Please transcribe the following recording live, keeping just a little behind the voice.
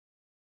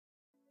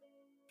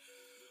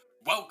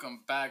Welcome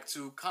back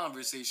to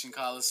Conversation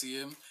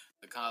Coliseum,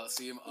 the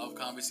Coliseum of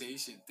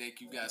Conversation. Thank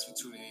you guys for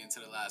tuning in to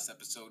the last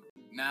episode.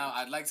 Now,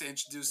 I'd like to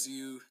introduce to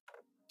you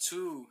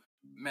two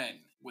men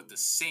with the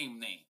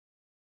same name,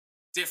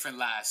 different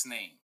last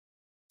name,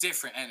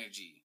 different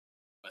energy,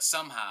 but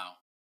somehow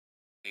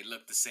they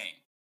look the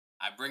same.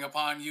 I bring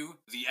upon you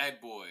the Ed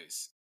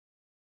Boys.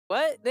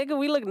 What? Nigga,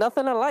 we look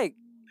nothing alike.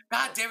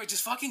 God damn it,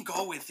 just fucking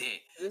go with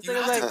it. This You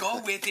nigga's have to like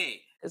go with it.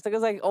 this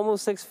nigga's like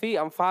almost 6 feet.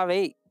 I'm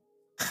 5'8".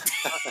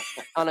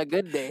 On a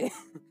good day.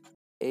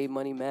 A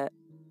Money Matt,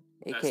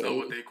 That's not aka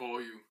what they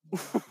call you.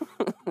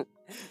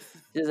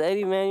 just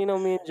Eddie, man. You know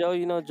me and Joe.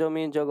 You know Joe.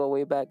 Me and Joe go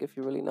way back. If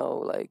you really know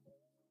like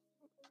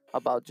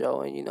about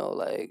Joe, and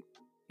like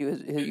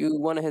you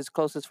one of his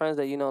closest friends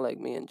that like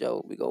me and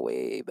Joe. We go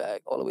way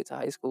back all the way to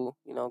high school.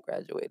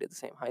 Graduated the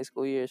same high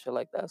school year, shit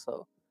like that.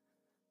 So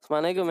it's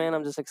my nigga, man.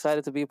 I'm just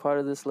excited to be part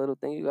of this little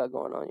thing you got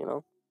going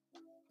on.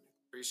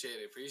 Appreciate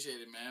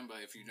it, man. But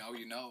if you know,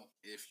 you know.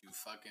 If you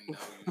fucking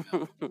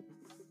know, you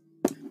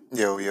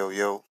know.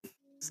 Yo.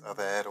 It's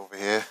other Ed over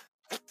here.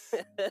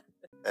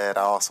 Ed,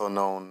 I also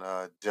known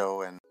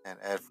Joe and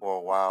Ed for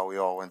a while. We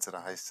all went to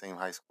the same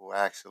high school,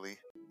 actually.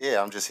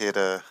 Yeah, I'm just here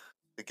to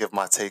give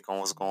my take on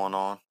what's going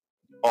on.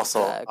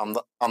 Also, Exactly.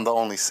 I'm the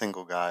only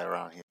single guy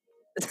around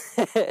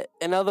here.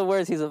 In other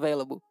words, he's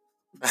available.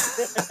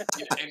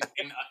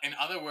 In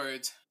other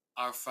words,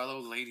 our fellow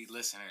lady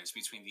listeners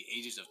between the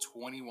ages of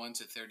 21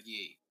 to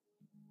 38.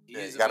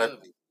 You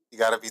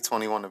gotta be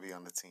 21 to be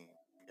on the team.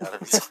 You gotta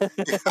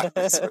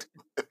be.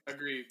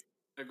 Agreed.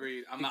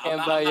 You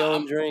can't buy your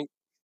own drink.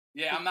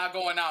 Yeah, I'm not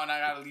going out and I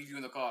gotta leave you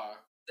in the car.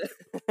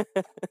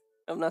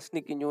 I'm not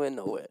sneaking you in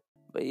nowhere.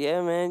 But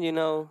yeah, man,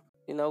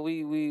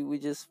 we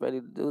just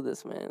ready to do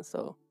this, man.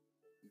 So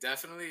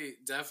definitely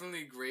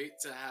great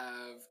to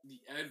have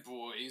the Ed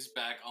Boys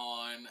back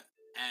on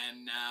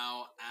and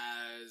now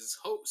as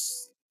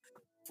hosts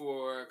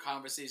for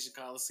Conversation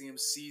Coliseum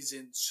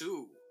Season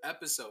 2,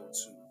 Episode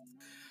 2.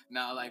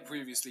 Now, like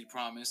previously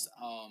promised,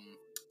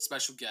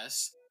 special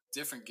guests,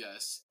 different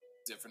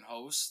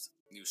host,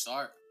 new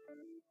start.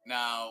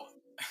 Now,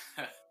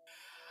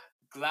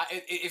 glad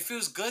it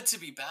feels good to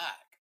be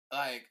back.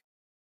 Like,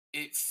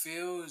 it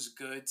feels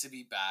good to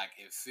be back.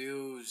 It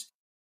feels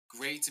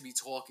great to be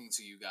talking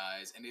to you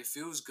guys, and it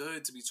feels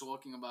good to be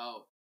talking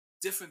about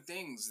different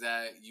things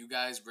that you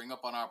guys bring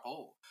up on our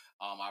poll.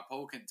 Our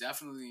poll can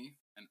definitely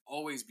and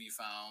always be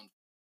found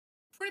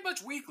pretty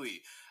much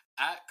weekly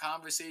at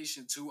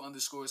conversation 2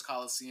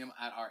 Coliseum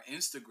at our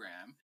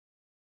Instagram.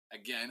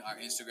 Again, our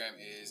Instagram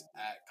is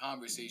at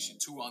conversation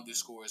 2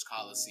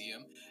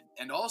 Coliseum.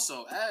 And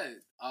also, Ed,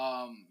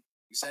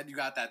 you said you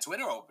got that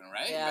Twitter open,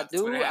 right? yeah, You got the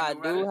Twitter I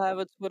handle ready? do have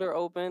a Twitter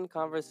open,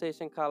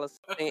 Conversation Coliseum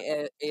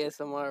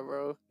ASMR,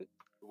 bro.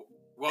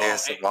 Well,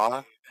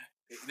 ASMR?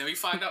 let me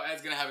find out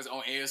Ed's gonna have his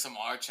own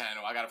ASMR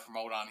channel. I gotta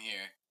promote on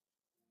here.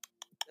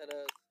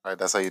 Right,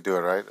 that's how you do it,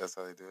 right? That's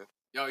how you do it.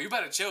 Yo, you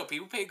better chill.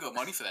 People pay good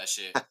money for that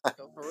shit.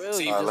 Yo, for real,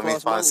 See, you just Let me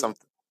lost find money.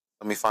 something.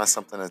 Let me find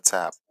something to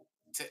tap.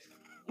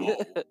 Whoa.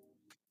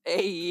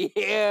 Hey,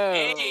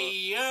 Hey,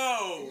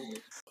 yo.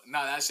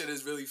 Nah, that shit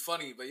is really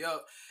funny. But yo,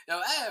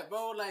 Ed,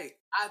 bro, like,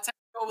 I texted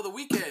you over the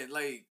weekend.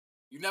 Like,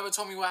 you never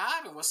told me what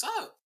happened. What's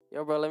up?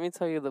 Yo, bro, let me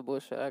tell you the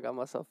bullshit I got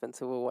myself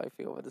into with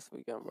wifey over this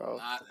weekend, bro.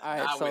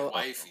 Not with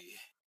wifey.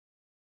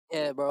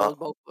 Yeah, bro, it was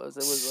both of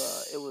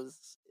us.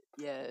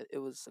 It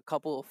was a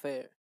couple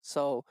affair.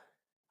 So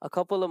a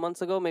couple of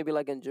months ago, maybe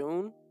like in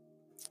June,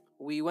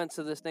 we went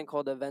to this thing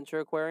called the Venture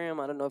Aquarium.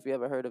 I don't know if you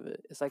ever heard of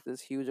it. It's like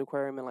this huge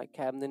aquarium in like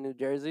Camden, New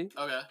Jersey.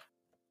 Okay.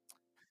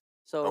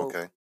 So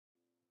Okay.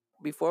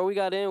 before we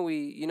got in,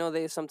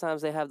 they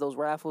sometimes they have those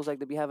raffles like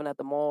they be having at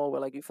the mall where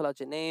like you fill out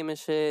your name and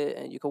shit,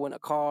 and you could win a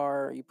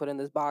car. You put in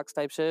this box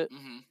type shit.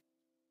 Mm-hmm.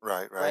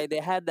 Right. They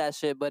had that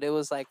shit, but it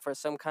was like for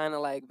some kind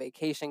of like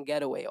vacation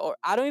getaway, or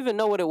I don't even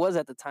know what it was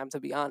at the time, to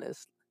be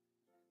honest.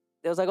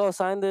 They was like, "Oh,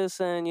 sign this,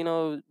 and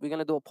we're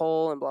gonna do a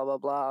poll and blah blah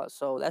blah."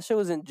 So that shit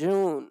was in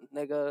June,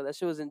 nigga. That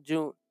shit was in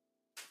June.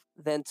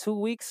 Then 2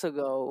 weeks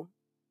ago,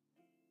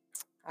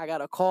 I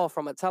got a call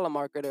from a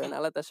telemarketer, and I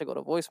let that shit go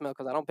to voicemail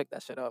because I don't pick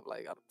that shit up.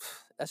 Like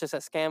that shit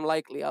said scam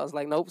likely. I was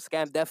like, "Nope,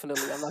 scam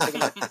definitely." I'm not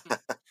picking up.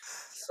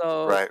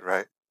 So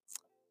Right.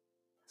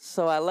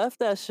 So I left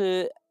that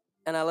shit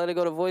and I let it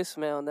go to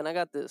voicemail. And then I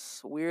got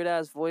this weird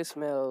ass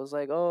voicemail. It was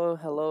like, "Oh,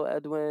 hello,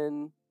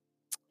 Edwin.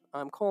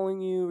 I'm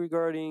calling you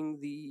regarding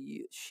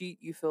the sheet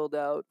you filled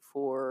out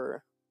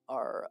for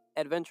our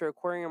Adventure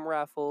Aquarium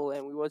raffle.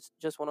 And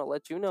just want to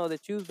let you know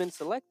that you've been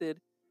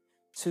selected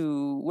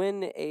to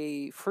win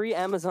a free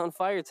Amazon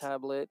Fire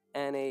tablet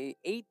and a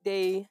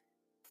 8-day,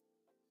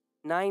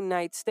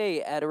 9-night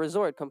stay at a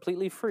resort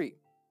completely free."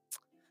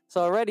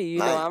 So already,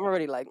 Nice. I'm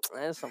already like,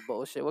 that's some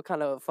bullshit. What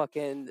kind of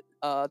fucking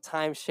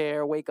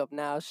timeshare wake up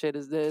now shit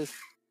is this?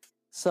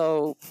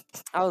 So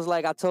I was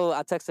like, I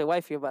texted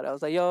wifey about it. I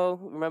was like, yo,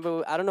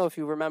 remember? I don't know if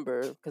you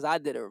remember, because I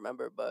didn't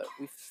remember, but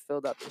we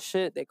filled out the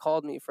shit. They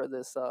called me for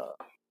this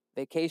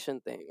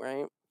vacation thing,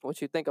 right?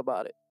 What you think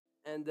about it?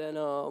 And then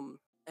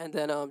And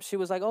then she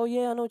was like, "Oh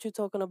yeah, I know what you're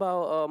talking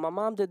about. My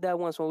mom did that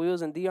once when we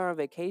was in DR on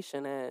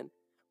vacation, and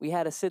we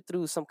had to sit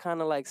through some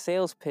kind of like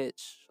sales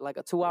pitch, like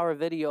a 2 hour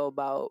video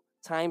about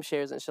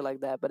timeshares and shit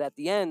like that. But at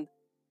the end,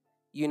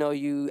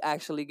 you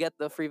actually get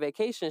the free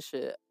vacation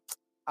shit."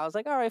 I was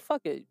like, "All right,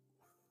 fuck it,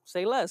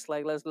 say less.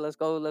 Like let's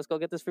go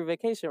get this free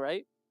vacation,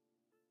 right?"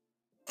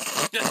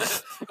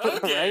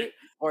 Okay. Right?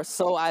 Or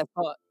so I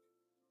thought,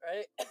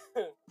 right?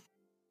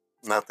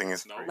 Nothing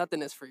is No. free.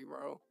 Nothing is free,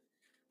 bro.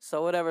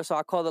 So whatever. So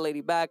I call the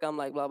lady back. I'm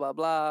like, blah blah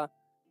blah.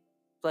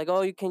 It's like,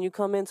 "Oh, can you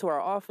come into our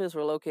office?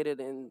 We're located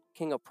in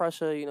King of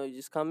Prussia. You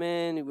just come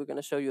in. We're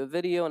gonna show you a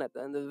video, and at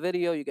the end of the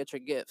video, you get your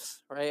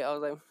gifts, right?" I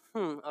was like, I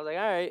was like,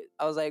 all right.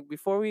 I was like,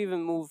 before we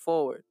even move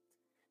forward,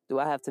 do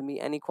I have to meet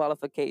any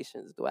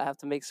qualifications? Do I have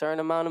to make certain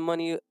amount of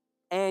money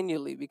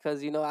annually?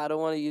 Because I don't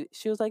want to.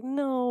 She was like,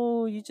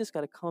 "No, you just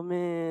gotta come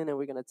in, and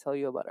we're gonna tell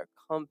you about our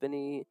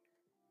company.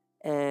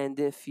 And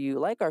if you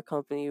like our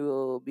company,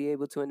 we'll be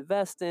able to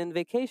invest in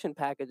vacation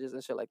packages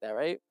and shit like that,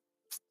 right?"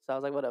 So I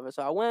was like, whatever.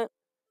 So I went.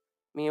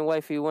 Me and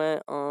wifey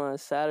went on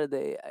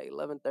Saturday at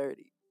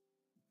 11:30.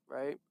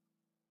 Right?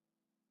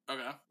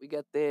 Okay. We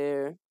get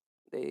there.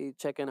 They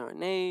check in our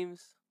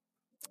names.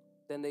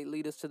 Then they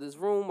lead us to this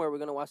room where we're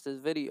gonna watch this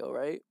video.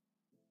 Right?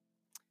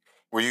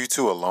 Were you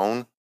two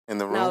alone in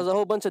the Now, room? there's a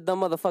whole bunch of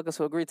dumb motherfuckers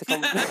who agreed to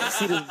come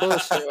see this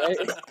bullshit, right?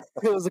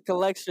 It was a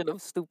collection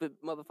of stupid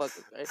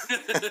motherfuckers, right?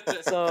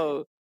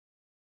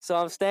 So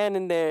I'm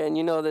standing there, and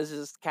there's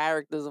just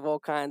characters of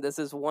all kinds. There's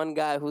this one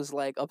guy who's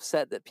like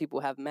upset that people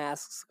have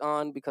masks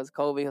on because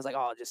COVID. He was like,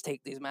 "Oh, just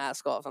take these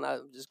masks off," and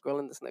I'm just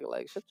grilling this nigga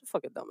like, "Shut your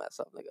fucking dumb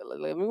ass up, nigga. Like,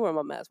 let me wear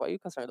my mask. Why are you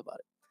concerned about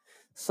it?"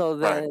 So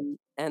Right. then,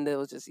 and there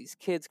was just these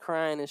kids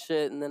crying and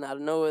shit, and then out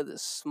of nowhere,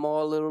 this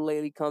small little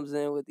lady comes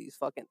in with these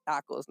fucking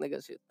tacos,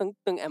 nigga. She, thunk,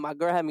 thunk, and my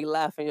girl had me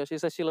laughing, yo. She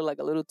said she looked like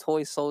a little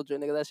toy soldier,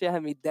 nigga. That shit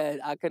had me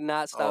dead. I could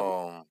not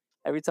stop.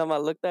 Every time I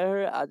looked at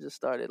her, I just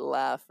started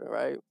laughing,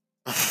 right?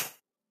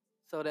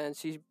 So then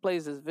she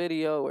plays this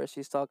video where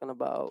she's talking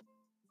about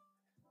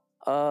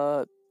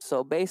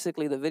so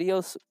basically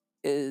the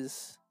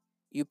is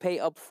you pay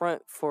up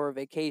front for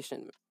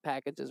vacation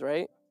packages,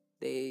 right?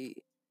 They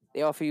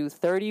offer you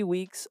 30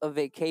 weeks of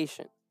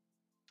vacation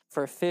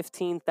for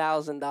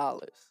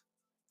 $15,000.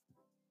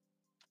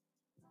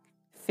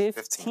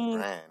 15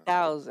 grand.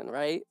 15,000,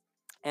 right?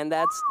 And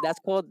that's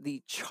called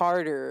the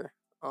charter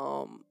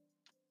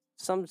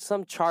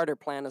some charter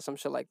plan or some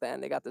shit like that.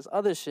 And they got this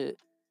other shit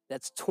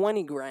that's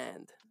 20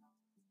 grand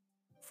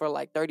for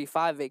like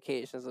 35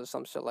 vacations or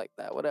some shit like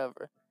that,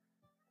 whatever.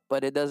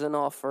 But it doesn't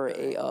offer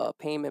a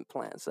payment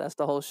plan. So that's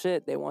the whole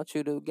shit. They want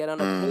you to get on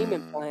a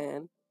payment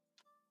plan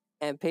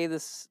and pay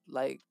this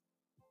like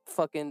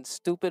fucking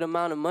stupid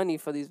amount of money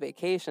for these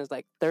vacations,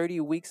 like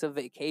 30 weeks of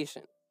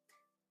vacation.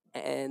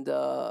 And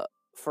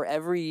for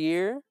every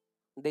year,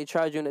 they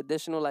charge you an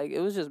additional, like,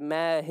 it was just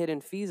mad hidden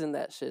fees in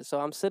that shit.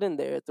 So I'm sitting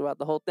there throughout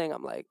the whole thing.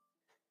 I'm like,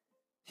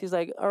 she's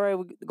like, "All right,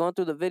 we're going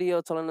through the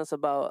video telling us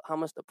about how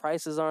much the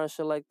prices are and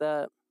shit like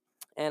that."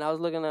 And I was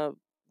looking at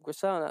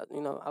Griselle,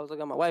 and I was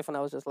looking at my wife, and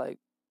I was just like,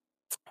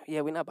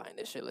 "Yeah, we're not buying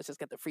this shit. Let's just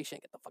get the free shit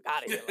and get the fuck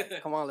out of here.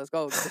 Like, come on, let's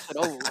go. Get this shit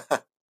over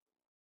with."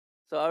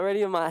 So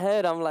already in my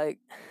head, I'm like,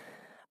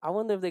 I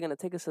wonder if they're gonna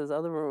take us to this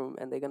other room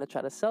and they're gonna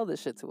try to sell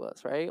this shit to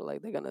us, right?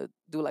 Like they're gonna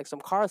do like some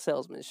car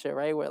salesman shit,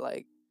 right? Where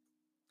like,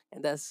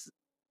 and that's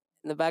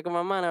in the back of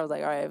my mind. I was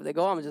like, all right, if they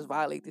go, I'm gonna just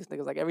violate these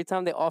niggas. Like every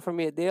time they offer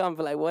me a deal, I'm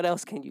like, what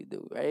else can you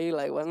do, right?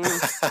 Like,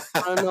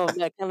 I don't know if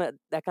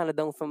that kind of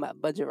don't fit my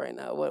budget right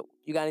now. What,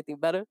 you got anything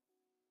better,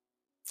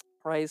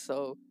 right?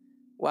 So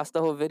watch the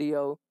whole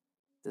video.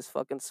 This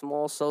fucking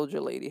small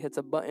soldier lady hits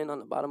a button on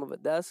the bottom of a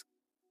desk.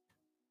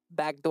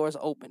 Back doors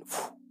open.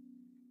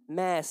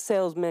 Mad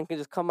salesman can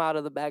just come out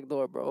of the back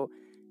door, bro,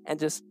 and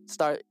just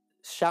start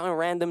shouting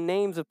random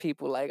names of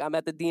people. Like I'm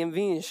at the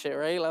DMV and shit,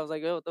 right? I was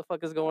like, "Yo, what the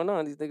fuck is going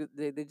on? These niggas,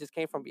 they just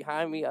came from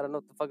behind me. I don't know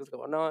what the fuck is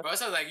going on." Bro, it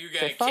sounds like you So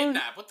getting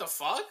kidnapped. What the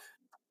fuck?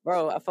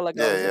 bro, I felt like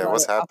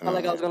What's I happening felt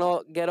like I here? was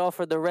gonna get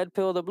offered the red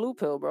pill, or the blue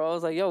pill, bro. I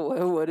was like, "Yo,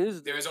 what is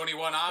this?" There is only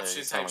one You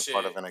option sound type like shit.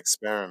 part of an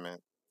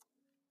experiment.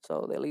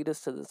 So they lead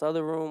us to this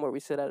other room where we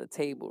sit at a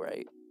table,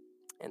 right?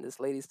 And this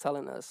lady's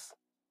telling us,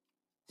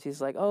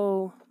 she's like,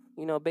 "Oh,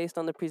 based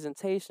on the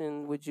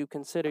presentation, would you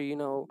consider,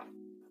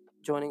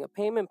 joining a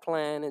payment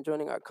plan and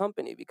joining our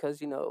company?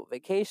 Because,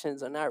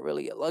 vacations are not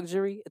really a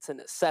luxury, it's a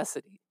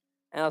necessity."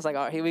 And I was like,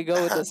 all right, here we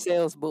go with the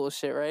sales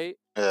bullshit, right?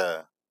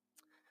 Yeah.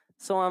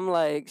 So I'm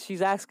like,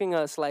 she's asking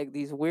us like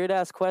these weird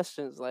ass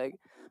questions, like,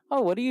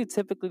 "Oh, what do you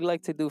typically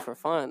like to do for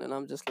fun?" And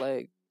I'm just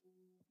like,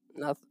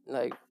 nothing.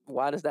 Like,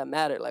 why does that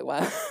matter? Like,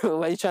 why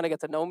why are you trying to get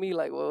to know me?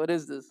 Like, what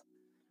is this?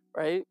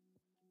 Right?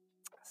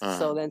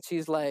 So then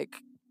she's like,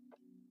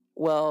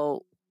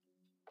 "Well,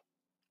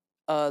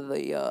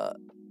 the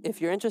if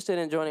you're interested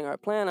in joining our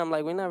plan," I'm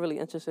like, "We're not really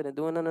interested in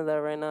doing none of that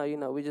right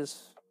now. We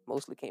just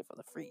mostly came for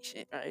the free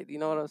shit, right? You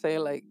know what I'm saying?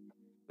 Like,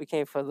 we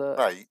came for the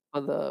Right.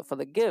 for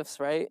the gifts,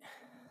 right?"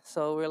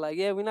 So we're like,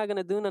 "Yeah, we're not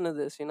gonna do none of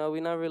this.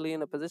 We're not really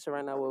in a position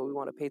right now where we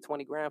want to pay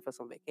 20 grand for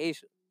some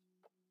vacation."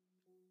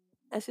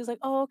 And she's like,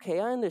 "Oh, okay,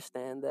 I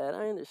understand that.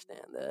 I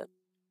understand that."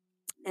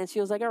 And she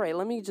was like, "All right,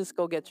 let me just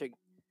go get your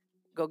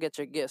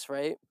gifts,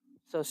 right?"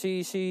 So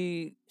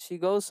she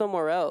goes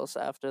somewhere else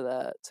after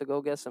that to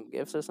go get some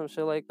gifts or some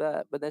shit like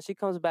that. But then she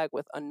comes back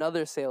with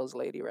another sales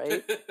lady,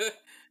 right?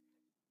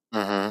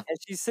 Mm-hmm. And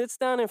she sits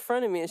down in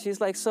front of me and she's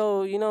like,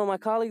 "So, my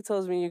colleague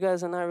tells me you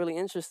guys are not really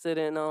interested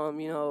in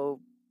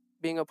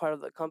being a part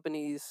of the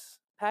company's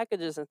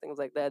packages and things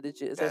like that. Is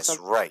there That's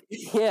something?" right.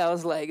 Yeah, I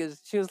was like,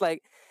 she was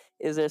like,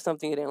 "Is there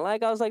something you didn't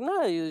like?" I was like,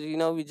 "No,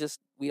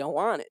 we don't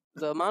want it."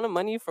 The amount of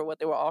money for what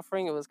they were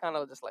offering, it was kind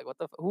of just like,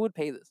 who would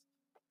pay this?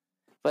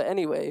 But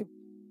anyway,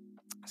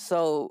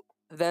 so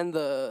then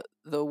the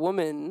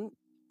woman,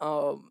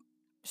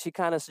 she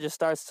kind of just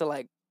starts to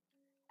like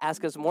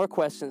ask us more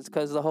questions,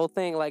 because the whole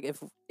thing, like,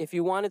 if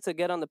you wanted to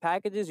get on the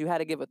packages, you had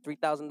to give a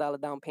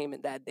 $3,000 down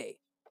payment that day,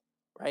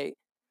 right?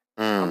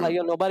 I'm like, Mm,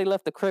 yo, nobody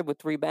left the crib with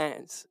 3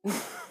 bands.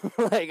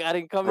 Like, I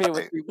didn't come here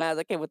with right. 3 bands.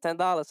 I came with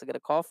 $10 to get a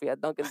coffee at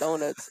Dunkin'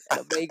 Donuts and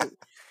a bagel.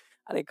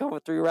 I didn't come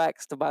with 3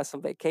 racks to buy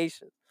some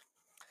vacation.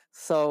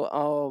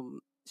 So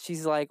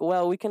she's like,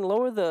 well, we can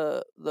lower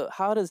the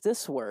how does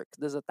this work?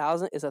 Is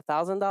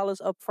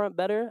 $1,000 upfront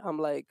better? I'm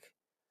like,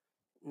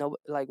 no,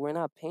 like, we're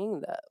not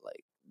paying that.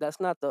 Like, that's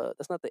not the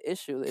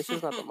issue. The issue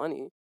is not the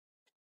money.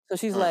 So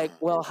she's like, Mm.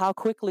 well, how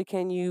quickly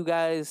can you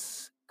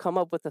guys come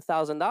up with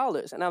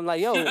 $1,000? And I'm like,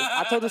 yo,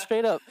 I told her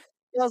straight up.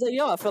 I was like,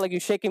 yo, I feel like you're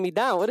shaking me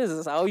down. What is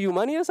this? I owe you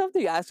money or something?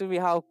 You asking me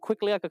how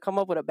quickly I could come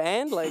up with a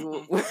band? Like,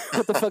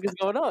 what the fuck is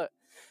going on?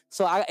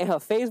 So in her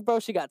face, bro,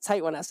 she got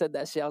tight when I said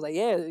that shit. I was like,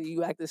 yeah,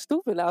 you acting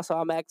stupid now, so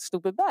I'm acting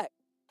stupid back.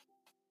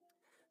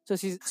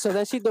 So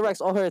then she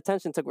directs all her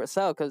attention to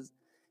Griselle, because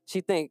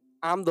she think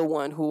I'm the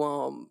one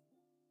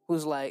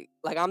who's like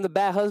I'm the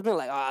bad husband.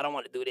 Like, oh, I don't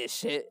want to do this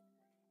shit,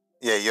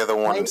 Yeah, you're the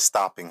one right?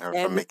 stopping her from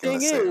And the making the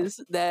thing sale.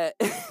 is that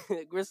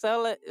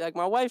Griselle, like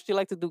my wife, she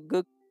like to do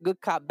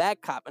good cop,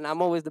 bad cop, and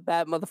I'm always the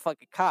bad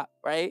motherfucking cop,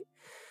 right?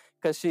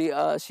 Because she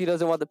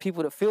doesn't want the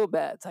people to feel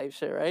bad, type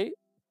shit, right?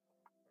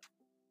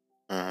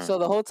 Mm-hmm. So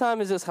the whole time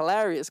is just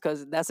hilarious,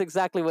 because that's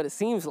exactly what it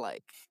seems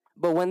like.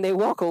 But when they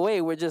walk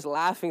away, we're just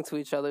laughing to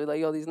each other, like,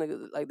 yo, these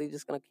niggas, like, they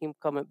just gonna keep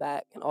coming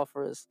back and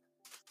offer us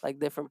like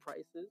different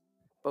prices,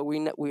 but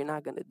we're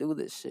not gonna do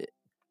this shit,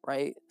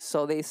 right?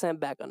 So they sent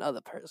back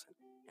another person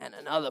and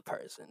another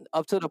person,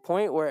 up to the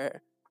point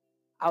where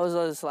I was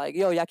just like,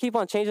 yo, y'all keep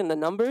on changing the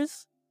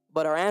numbers,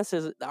 but our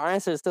answer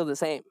is still the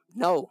same.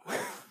 No.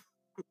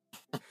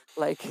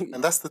 Like,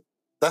 And that's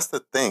the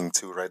thing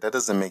too, right? That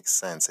doesn't make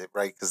sense,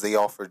 right? Because they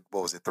offered,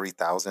 what was it,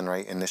 3,000,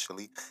 right,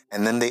 initially,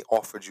 and then they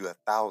offered you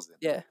 1,000.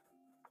 yeah.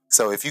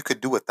 So if you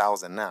could do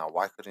 1,000 now,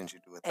 why couldn't you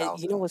do a And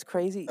you know thousand what's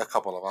crazy? a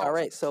couple of All hours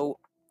right, ago? so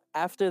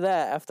after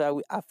that,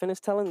 I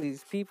finished telling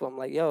these people, I'm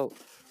like, yo,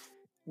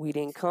 we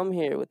didn't come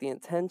here with the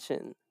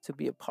intention to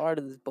be a part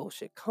of this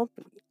bullshit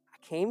company.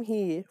 I came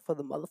here for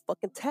the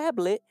motherfucking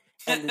tablet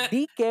and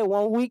the DK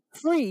 1 week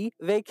free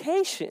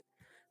vacation.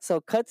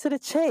 So cut to the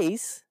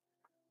chase,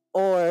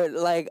 or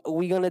like,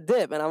 we gonna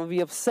dip, and I'm gonna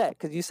be upset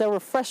because you said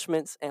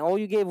refreshments and all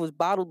you gave was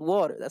bottled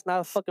water. That's not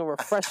a fucking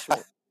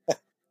refreshment.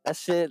 That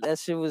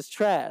shit was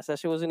trash. That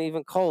shit wasn't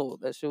even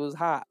cold. That shit was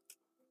hot.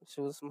 That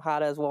shit was some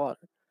hot ass water.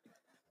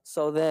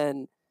 So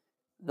then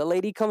the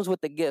lady comes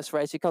with the gifts,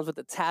 right? She comes with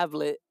the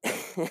tablet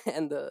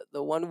and the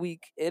 1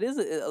 week. It is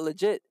a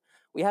legit.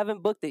 We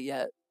haven't booked it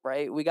yet,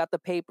 right? We got the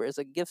paper. It's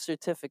a gift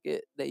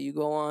certificate that you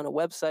go on a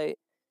website,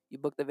 you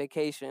book the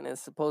vacation, and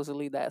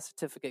supposedly that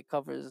certificate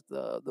covers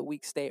the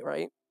week stay,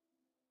 right?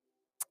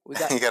 We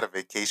got You got a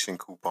vacation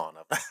coupon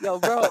up. yo,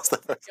 bro, That's the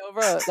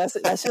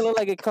first. that shit look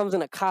like it comes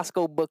in a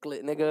Costco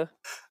booklet, nigga.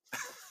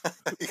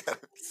 You got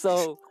a vacation.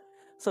 So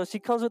so she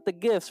comes with the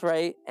gifts,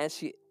 right?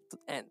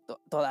 And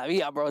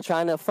todavía, bro,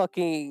 trying to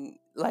fucking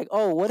like,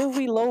 oh, what if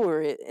we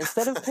lower it?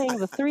 Instead of paying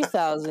the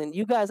 3,000,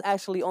 you guys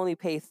actually only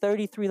pay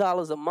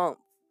 $33 a month.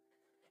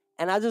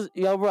 And I just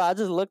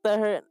looked at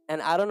her,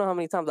 and I don't know how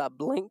many times I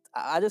blinked.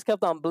 I just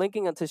kept on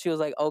blinking until she was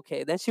like,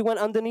 okay. Then she went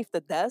underneath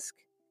the desk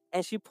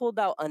and she pulled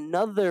out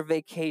another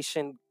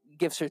vacation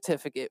gift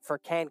certificate for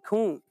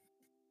Cancun,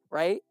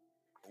 right?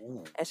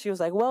 Ooh. And she was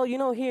like, well,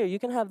 here, you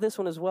can have this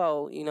one as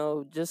well,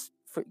 just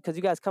because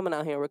you guys coming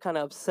out here. We're kind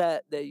of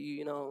upset that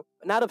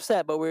not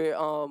upset, but we're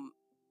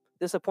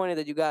disappointed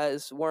that you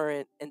guys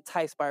weren't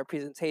enticed by our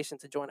presentation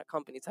to join a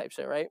company, type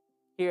shit, right?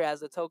 Here,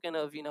 as a token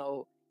of,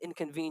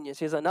 inconvenience,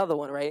 here's another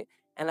one, right?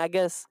 And I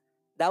guess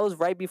that was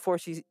right before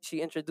she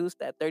introduced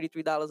that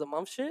 $33 a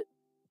month shit.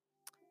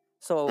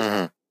 So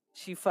Mm-hmm.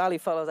 she finally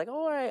felt, I was like,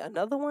 oh, all right,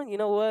 another one. You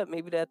know what?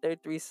 Maybe that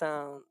 33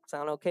 sound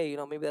okay.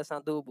 Maybe that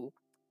sound doable.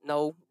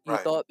 No, you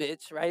Right. thought,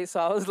 bitch, right? So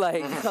I was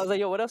like, Mhm.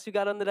 yo, what else you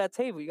got under that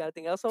table? You got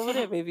anything else over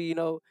there? Maybe,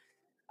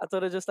 I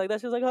told her just like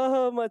that. She was like,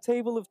 oh, my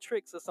table of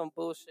tricks or some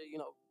bullshit,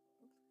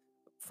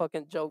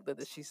 fucking joke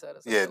that she said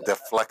or some Yeah, shit like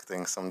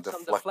that. some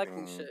Some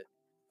deflecting deflecting. shit,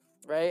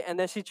 right? And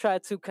then she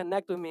tried to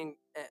connect with me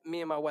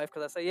and my wife,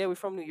 because I said, yeah, we're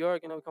from New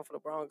York, we come from the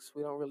Bronx.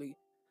 We don't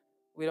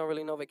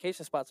really know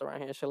vacation spots around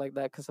here and shit like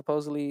that, because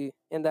supposedly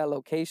in that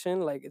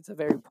location, like, it's a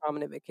very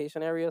prominent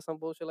vacation area, some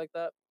bullshit like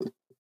that.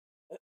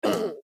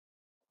 Mhm.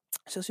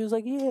 So she was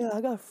like, "Yeah,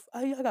 I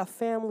got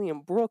family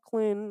in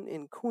Brooklyn,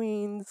 in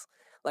Queens.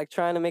 like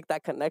trying to make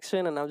that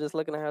connection, and I'm just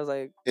looking at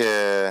her.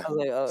 Yeah. I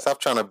was like, Stop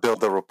trying to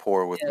build a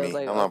rapport with yeah, I was me.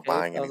 like, I'm not okay.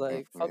 buying I was anything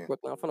like, from fuck you.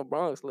 Brooklyn. I'm from the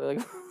Bronx. Like,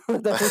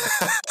 what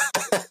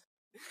that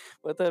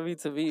what that be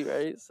to me,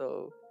 right?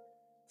 So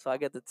I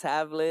get the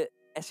tablet,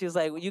 and she was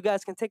like, well, you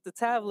guys can take the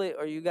tablet,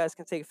 or you guys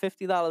can take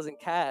 $50 in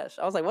cash.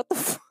 I was like, what the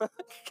fuck?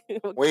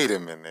 Wait a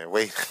minute.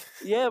 Wait.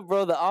 Yeah,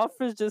 bro, the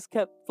offers just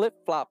kept flip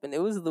flopping.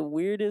 It was the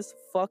weirdest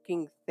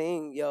fucking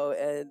thing, yo.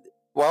 And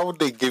Why would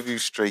they give you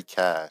straight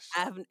cash?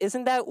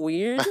 isn't that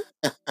weird?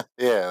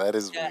 Yeah, that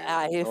is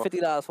Yeah, weird. here's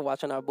 $50 for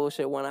watching our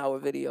bullshit 1 hour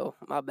video.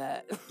 My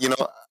bad. You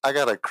know, I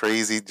got a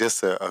crazy,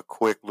 just a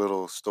quick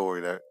little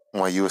story that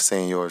when you were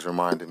saying yours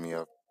reminded me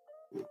of.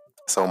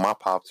 So my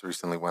pops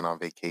recently went on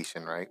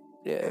vacation, right?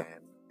 Yeah.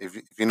 And if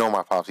you know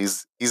my pops,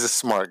 he's a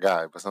smart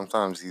guy, but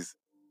sometimes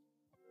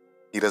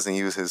he doesn't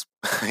use his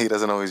he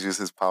doesn't always use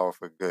his power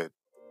for good.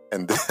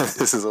 And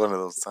this is one of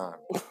those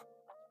times.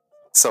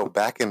 So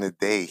back in the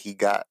day, he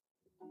got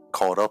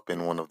caught up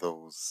in one of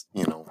those,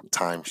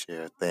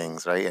 timeshare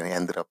things, right? And he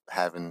ended up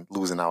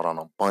losing out on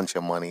a bunch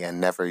of money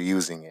and never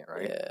using it,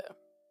 right? Yeah.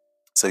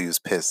 So he was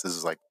pissed. This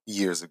was like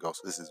years ago.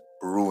 So this is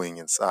brewing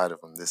inside of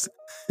him. This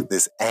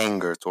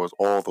anger towards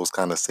all those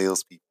kind of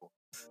salespeople.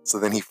 So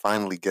then he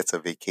finally gets a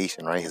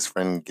vacation, right? His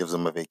friend gives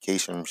him a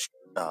vacation.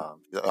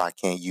 I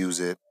can't use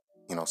it.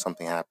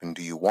 Something happened.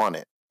 Do you want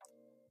it?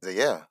 He's like,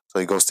 yeah. So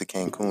he goes to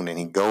Cancun and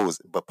he goes,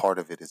 but part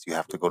of it is you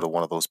have to go to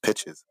one of those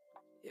pitches.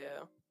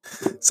 Yeah.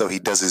 So he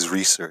does his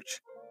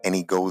research and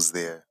he goes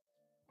there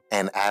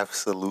and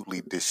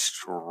absolutely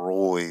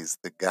destroys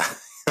the guy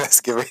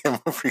that's giving him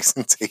a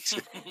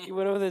presentation. You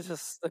went over there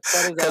just to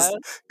cut his ass?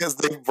 Because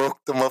they broke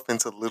them up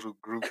into little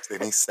groups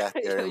and he sat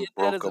there Yo, and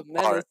your dad broke is a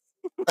menace.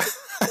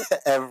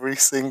 apart every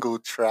single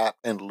trap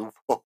and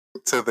loophole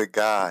to the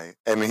guy.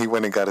 And he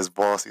went and got his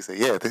boss. He said,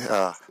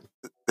 yeah,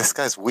 this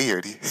guy's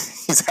weird.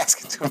 He's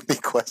asking too many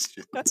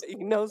questions. He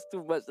knows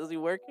too much. Does he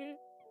work here?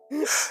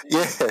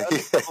 Yeah.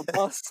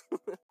 Boss.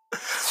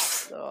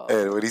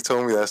 And when he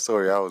told me that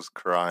story, I was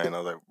crying. I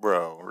was like,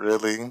 bro,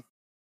 really?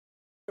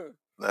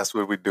 That's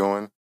what we're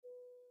doing?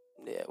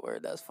 Yeah,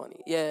 word, that's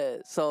funny. Yeah,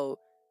 so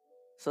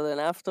then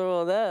after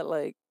all that,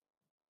 like,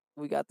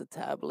 we got the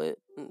tablet.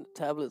 And the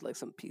tablet's like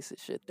some piece of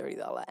shit,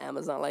 $30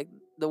 Amazon. Like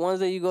the ones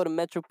that you go to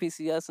Metro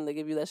PCS and they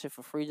give you that shit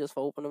for free just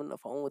for opening the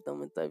phone with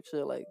them and type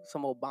shit, like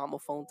some Obama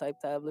phone type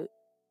tablet.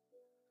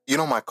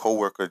 My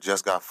coworker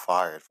just got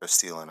fired for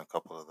stealing a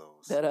couple of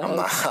those.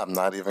 Deadass? I'm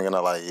not even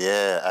gonna lie.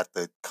 Yeah, at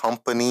the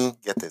company,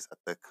 get this, at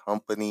the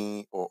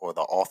company or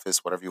the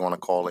office, whatever you want to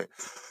call it,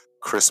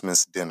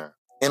 Christmas dinner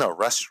in a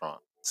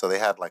restaurant. So they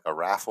had like a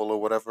raffle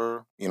or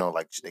whatever,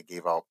 like they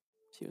gave out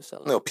She was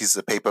selling. little pieces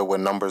of paper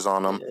with numbers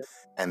on them, Yeah.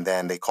 and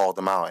then they called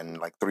them out, and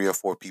like 3 or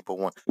 4 people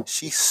won.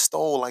 She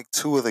stole like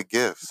 2 of the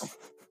gifts.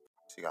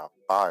 She got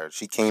fired.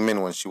 She came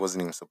in when she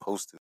wasn't even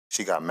supposed to.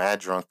 She got mad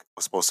drunk.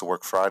 Was supposed to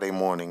work Friday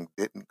morning.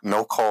 Didn't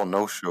no call,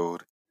 no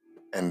showed,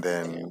 and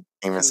then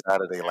came in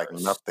Saturday like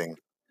nothing.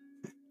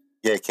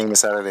 Yeah, came in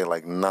Saturday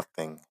like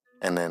nothing,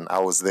 and then I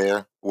was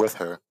there with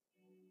her.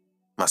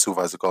 My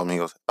supervisor called me. He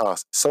goes,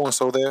 so and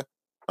so there?"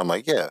 I'm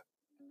like, "Yeah."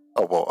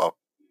 "Oh well,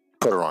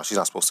 put her on. She's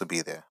not supposed to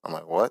be there." I'm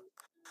like, "What?"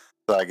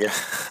 So I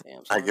give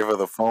Damn, I son. give her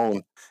the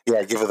phone. Yeah,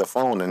 I give her the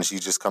phone, and she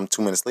just come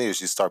 2 minutes later.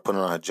 She start putting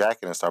on her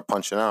jacket and start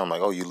punching out. I'm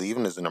like, "Oh, you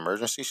leaving? Is it an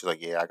emergency?" She's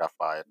like, "Yeah, I got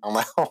fired." I'm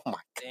like, "Oh my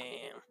god!"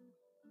 Damn. And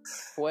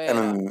Fuera.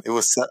 then it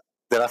was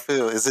that I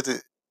feel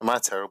am I a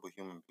terrible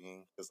human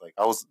being? Because like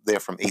I was there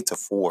from 8 to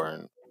 4,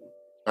 and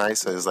right,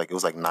 so it was like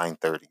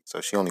 9:30.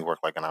 So she only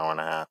worked like an hour and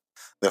a half.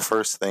 The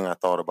first thing I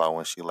thought about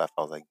when she left,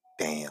 I was like,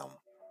 "Damn,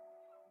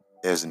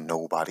 there's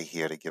nobody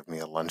here to give me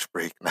a lunch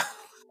break now."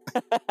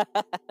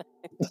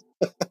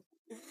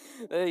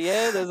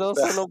 Yeah, there's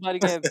also nobody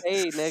getting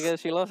paid, nigga.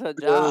 She lost her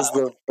That job. was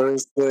the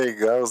first thing.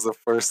 That was the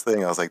first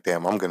thing. I was like,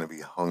 "Damn, I'm gonna be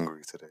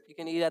hungry today." You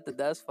can eat at the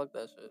desk. Fuck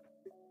that shit.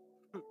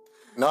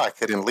 No, I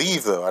couldn't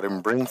leave though. I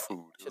didn't bring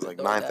food. It was Should've like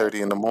DoorDash.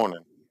 9:30 in the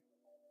morning.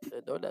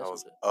 DoorDash I some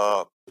was shit.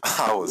 up.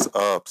 I was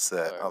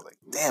upset. I was like,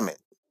 "Damn it!"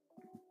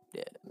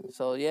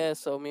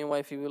 So me and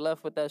wifey, we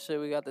left with that shit.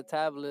 We got the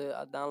tablet.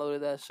 I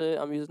downloaded that shit.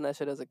 I'm using that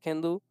shit as a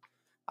Kindle.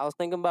 I was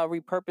thinking about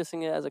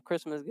repurposing it as a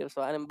Christmas gift,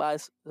 so I didn't buy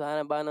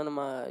none of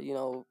my,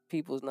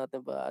 people's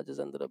nothing, but I just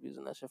ended up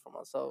using that shit for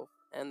myself.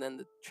 And then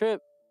the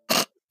trip,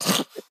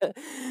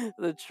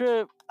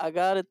 I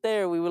got it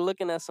there. We were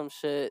looking at some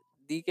shit.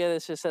 DK,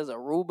 that shit says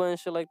Aruba and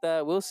shit like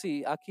that. We'll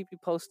see. I'll keep you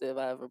posted if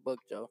I ever book,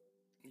 Joe.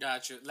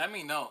 Got you. Let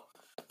me know,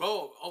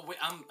 bro. Oh wait,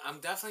 I'm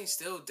definitely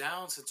still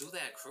down to do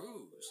that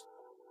cruise.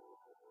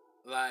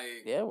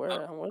 Like, Yeah, I'm with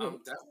it.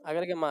 I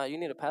gotta get you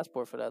need a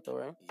passport for that though,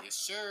 right? Yes,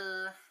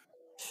 sir.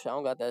 I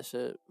don't got that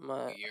shit.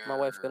 My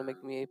wife's gonna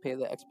make me pay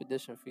the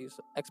expedition fees,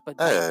 Ed, so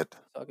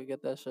I could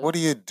get that shit. what are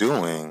you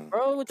doing?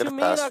 Bro, what Get you a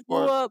mean? I grew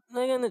passport. up,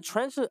 nigga, in the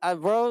trenches.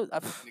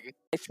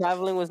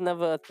 Traveling was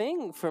never a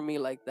thing for me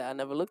like that. I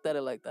never looked at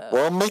it like that.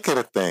 Well, make it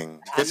a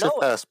thing. I Get your know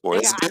it. passport.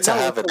 Nigga, It's I good to know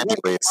have it's it a work in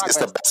anyway. It's the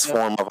progress, best nigga.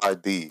 form of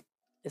ID.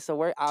 It's a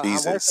work. I'm working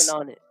Jesus.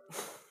 on it.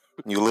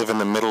 You live in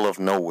the middle of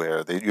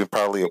nowhere. You're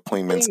probably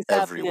appointments Things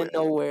everywhere.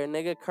 happening nowhere,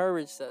 nigga.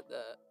 Courage said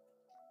that.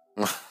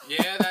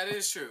 Yeah, that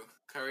is true.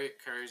 Courage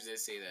did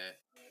say that.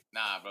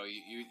 Nah, bro,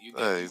 you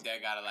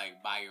dead gotta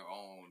like buy your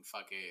own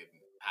fucking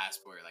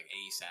passport like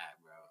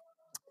ASAP, bro.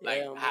 Like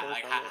Yeah, I'm gonna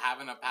work on it.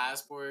 having a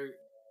passport,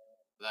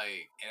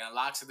 like it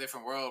unlocks a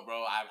different world,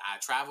 bro. I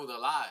traveled a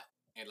lot,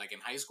 and like in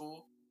high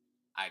school,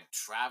 I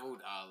traveled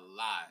a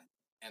lot,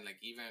 and like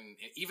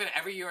even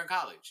every year in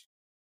college.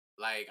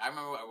 Like I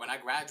remember when I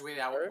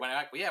graduated, Word? when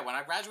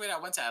I graduated, I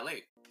went to LA.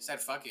 Said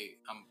fuck it,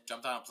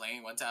 jumped on a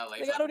plane, went to LA Nigga,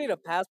 for I like don't a need week.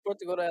 a passport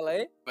to go to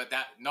LA. But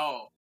that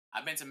no,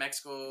 I've been to Yeah,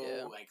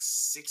 Mexico like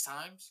 6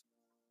 times.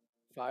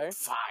 fire.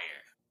 Fire,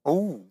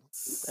 Ooh.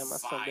 Damn, my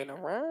son been fire.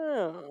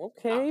 around. I'm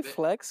Okay,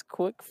 flex,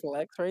 quick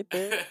flex right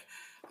there.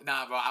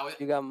 nah, bro.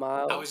 You got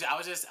miles. I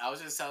was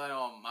just telling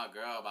my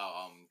girl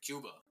about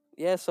Cuba.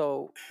 Yeah,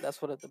 so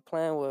that's what the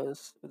plan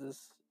was with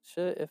this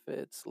shit. If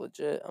it's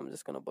legit, I'm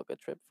just gonna book a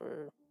trip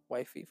for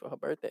wifey for her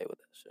birthday with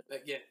that shit.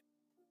 Like yeah,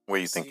 What are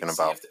you thinking see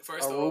about? if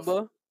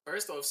Aruba.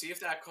 see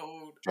if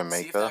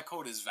Jamaica? that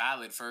code is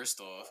valid.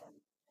 First off,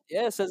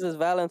 Yeah, it says it's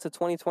valid until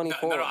no,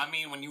 2024. I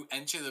mean when you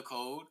enter the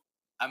code,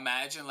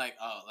 imagine like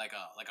a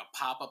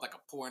pop up, like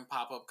a porn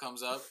pop up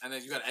comes up, and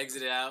then you gotta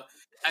exit it out,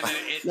 and then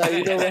No,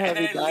 you know what had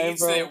me it dying,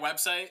 leads to their bro?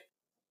 website.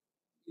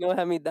 You know what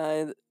had me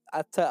dying?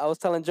 I was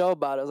telling Joe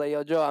about it. I was like,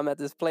 yo, Joe, I'm at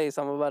this place.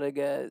 I'm about to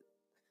get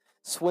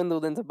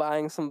swindled into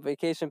buying some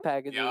vacation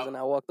packages. Yup. And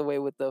I walked away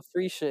with the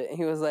free shit. And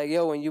he was like,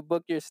 yo, when you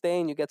book your stay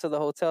and you get to the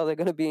hotel, they're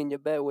going to be in your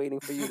bed waiting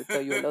for you to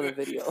tell you another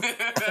video.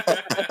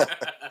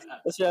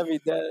 That shit had me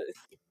dead.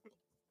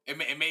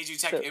 It made you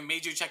check. It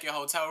made you check your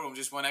hotel room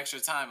just one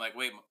extra time. Like,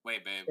 wait,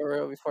 babe. For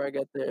real, before I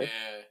get there.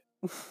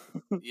 Yeah.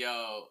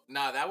 Yo,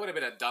 nah, that would have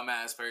been a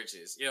dumbass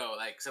purchase. Yo,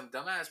 like some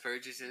dumbass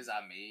purchases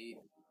I made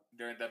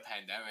during the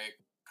pandemic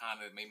kind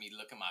of made me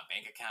look at my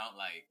bank account.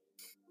 Like,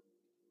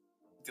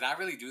 did I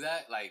really do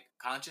that? Like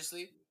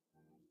consciously?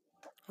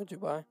 What'd you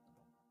buy?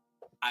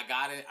 I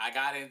got it. I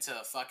got into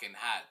fucking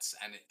hats,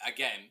 and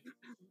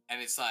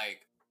it's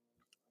like,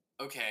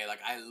 okay, like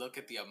I look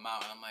at the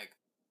amount, and I'm like,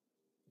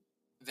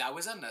 that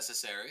was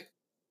unnecessary.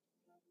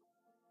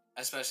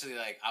 Especially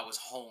like I was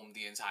home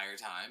the entire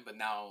time, but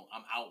now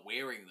I'm out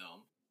wearing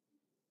them.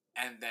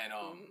 And then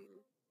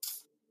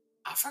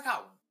I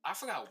forgot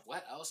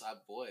what else I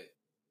bought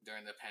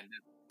during the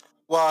pandemic.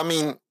 Well,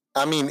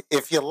 I mean,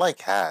 if you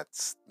like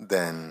hats,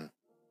 then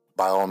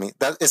by all means,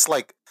 that it's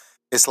like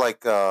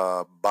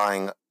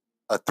buying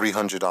a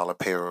 $300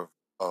 pair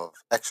of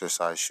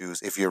exercise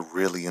shoes if you're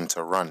really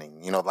into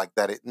running. You know, like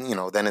that.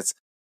 Then it's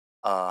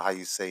how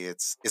you say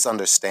it's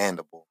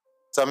understandable.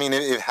 So I mean,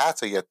 if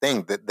hats are your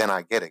thing, then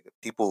I get it.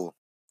 People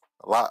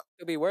a lot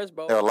Could be worse,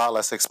 they're bro. a lot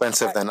less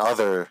expensive Right. than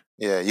other.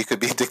 Yeah, you could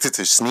be addicted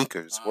to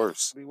sneakers.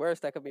 Worse. Could be worse.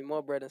 That could be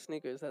more bread than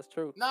sneakers. That's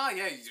true. Nah,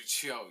 yeah,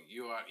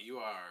 you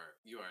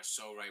are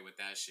so right with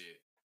that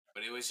shit.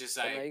 But it was just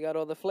But now like, you got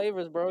all the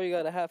flavors, bro. You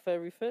got a half for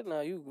every fit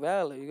now. You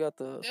valid. You got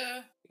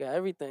yeah. you got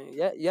everything.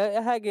 Yeah,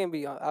 your hat game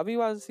be on. I'll be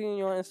watching seeing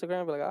you on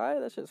Instagram. Be like, all right,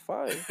 that shit's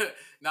fire.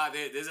 Nah,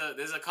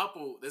 there's a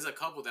couple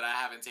that I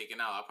haven't taken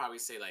out. I'll probably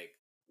say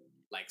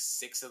like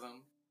 6 of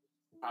them.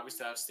 Probably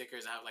still have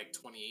stickers. I have like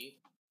 28.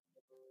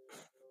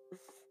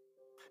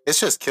 It's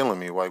just killing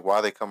me. Like, why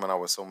are they coming out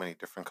with so many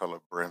different color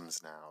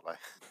brims now? Like,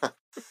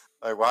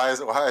 like why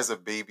is a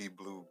baby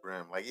blue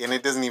brim? Like, and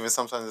it doesn't even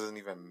sometimes doesn't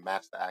even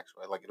match the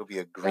actual. Like, it'll be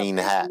a You got green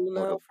baby hat blue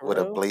with now, a for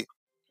real?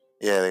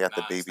 Yeah, they got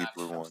the Nah, it's baby not.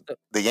 blue I'm one. still.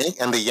 The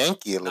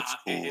Yankee, it Nah, looks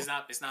cool.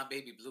 it's not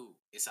baby blue.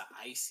 It's a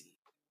icy.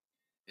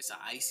 It's an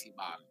icy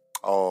bottom.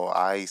 Oh,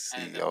 I And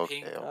see. the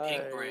Okay, okay. pink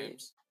Alright.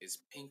 brims is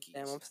Damn,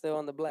 pinkies. I'm still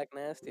on the black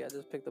nasty. I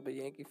just picked up a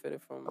Yankee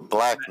fitted from.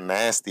 Black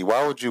nasty.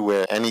 Why would you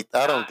wear any?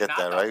 I don't get Not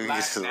that. the Right? You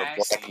just black a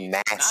black nasty.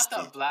 Not the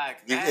nasty.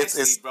 black It's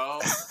nasty, bro.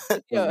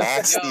 Yo,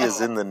 nasty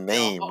is in the Yo,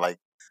 name. Like,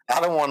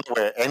 I don't want to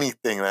wear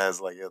anything that has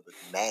like the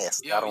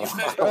nasty. I yo, don't. you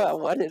could, I bro, don't I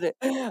want wanted it.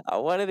 I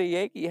wanted a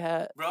Yankee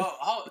hat. bro.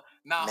 Hold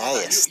on.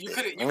 nasty. You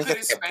Let me get couldn't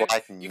that spend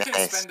black you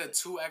couldn't spend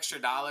nasty. the $2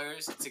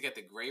 extra to get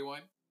the gray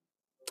one.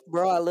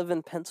 Bro, I live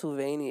in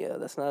Pennsylvania.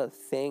 That's not a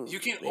thing. You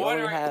can They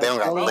order only it, They have. don't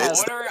They got only bro. have. lids.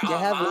 Order it They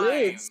have online.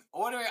 lids,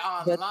 Order it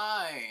but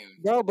online.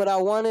 bro, but I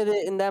wanted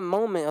it in that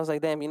moment. I was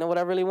like, damn, you know what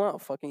I really want? A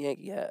fucking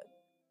Yankee hat.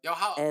 Yo,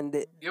 how? And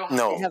they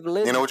No, have you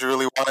lids. know what you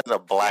really wanted? A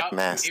black Yup. He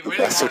nasty. really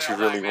That's wanted what a you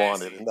black really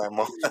wanted in nasty. that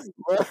moment.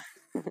 Bro,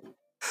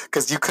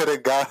 Because you could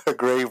have got a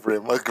gray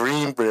brim, a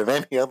green brim,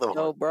 any other one.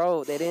 no,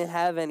 bro, they didn't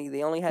have any.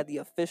 They only had the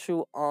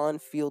official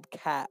on-field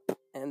cap,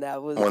 and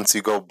that was. Once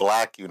you go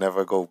black, you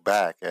never go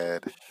back,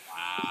 Ed.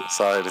 Wow.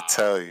 Sorry to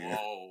tell you.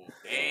 Whoa.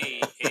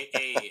 Hey.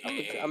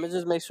 I'm gonna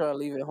just make sure I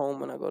leave it home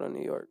when I go to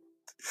New York.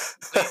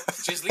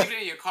 Just leave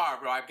it in your car,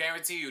 bro. I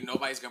guarantee you,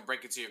 nobody's gonna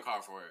break into your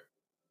car for it.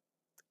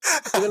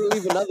 I'm gonna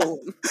leave another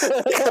one.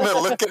 You're gonna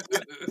look at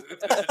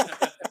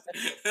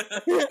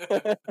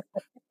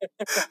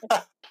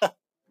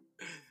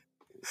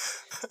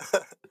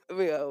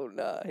Oh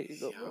nah, here you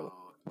go, bro.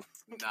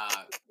 Yo, nah,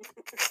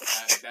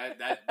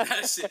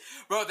 that shit,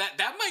 bro.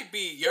 That might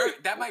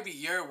be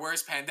your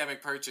worst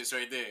pandemic purchase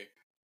right there.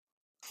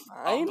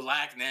 A Mine?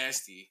 black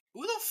nasty.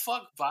 Who the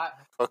fuck bought?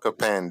 fuck a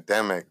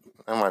pandemic.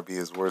 That might be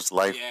his worst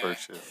life Yeah.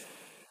 purchase.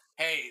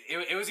 Hey,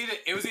 it was either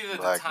the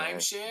Black man.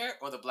 timeshare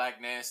or the Black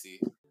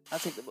Nasty. I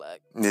take the black.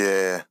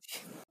 Yeah.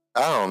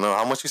 I don't know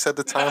how much you said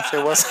the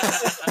timeshare was.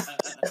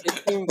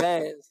 15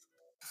 bands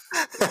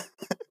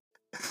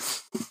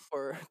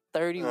for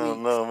 30 I don't weeks.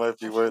 know. It might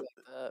be Some shit worth.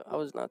 like that. I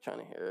was not trying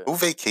to hear it. Who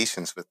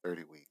vacations for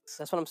 30 weeks?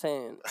 That's what I'm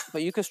saying.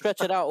 But you can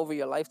stretch it out over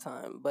your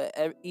lifetime. But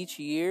each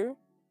year,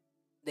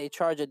 they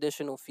charge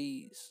additional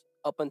fees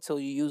up until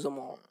you use them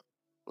all.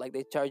 Like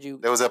they charge you.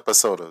 There was an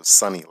episode of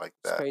Sunny like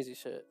It's that. crazy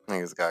shit.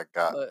 Niggas got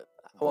But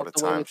I for the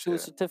walked away with 2 timeshare.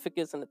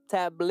 certificates and a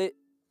tablet.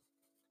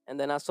 And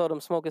then I saw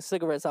them smoking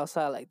cigarettes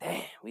outside. Like,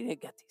 damn, we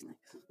didn't get these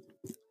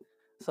niggas.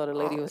 So the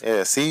lady was.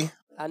 Yeah, see?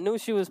 I knew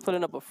she was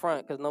putting up a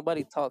front because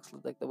nobody talks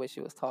like the way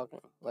she was talking.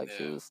 Like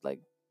she Yeah. was like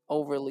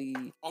overly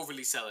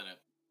selling it.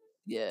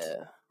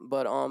 Yeah.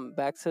 But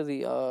back to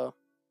the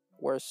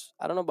worst.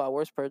 I don't know about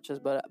worst purchase,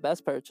 but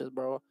best purchase,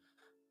 bro.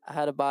 I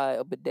had to buy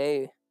a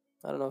bidet.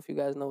 I don't know if you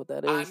guys know what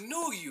that I is.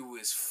 knew you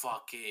was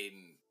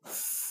fucking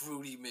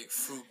Fruity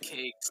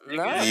McFruitcakes.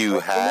 Nah, nigga. You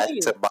what's the had name?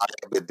 to buy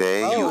a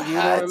bidet. Bro, You you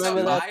had don't to.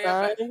 remember that buy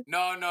time?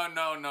 No.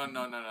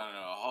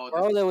 Hold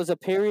Bro, on. there was a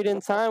period in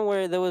time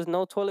where there was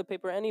no toilet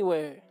paper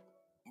anywhere.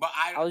 But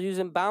I was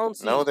using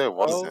Bouncy. No, there bro.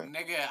 wasn't.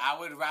 Nigga, I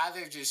would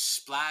rather just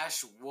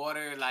splash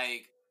water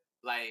like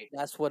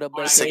That's what a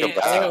or like, Take a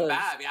bidet yeah, take a does.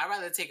 bath. Yeah, I'd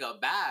rather take a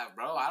bath,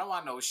 bro. I don't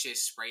want no shit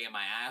spray in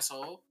my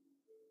asshole.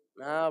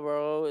 Nah,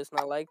 bro, it's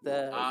not like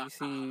that. You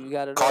see, you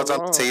got it all Cards on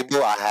the wrong.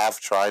 table. I have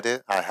tried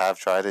it. I have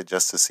tried it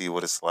just to see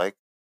what it's like.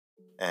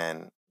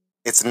 And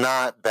it's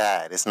not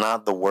bad. It's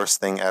not the worst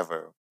thing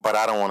ever. But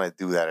I don't want to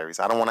do that every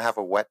time. I don't want to have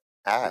a wet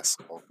ass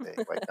all day.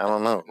 Like, I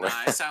don't know. Nah,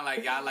 it sound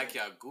like y'all like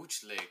your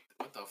gooch licked.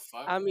 What the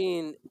fuck? I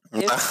mean,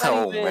 it's not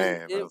Oh, even,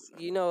 man.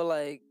 you know,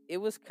 like, it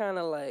was kind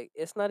of like,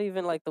 it's not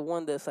even like the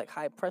one that's like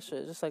high pressure.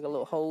 It's just like a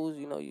little hose,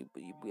 you know, you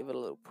give it a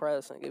little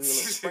press and give you a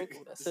little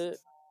sprinkle. That's it.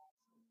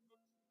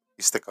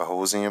 You stick a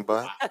hose in your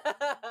butt?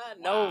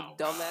 No, Wow.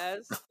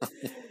 dumbass.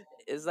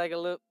 It's like a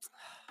little.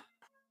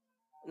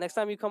 Next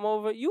time you come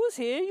over, you was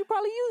here. You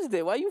probably used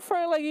it. Why you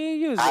frying like you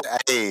ain't used it?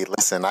 Hey,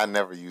 listen, I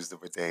never used a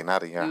bidet.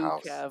 Not in your You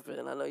house.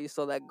 Kevin. I know you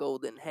saw that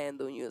golden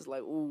handle and you was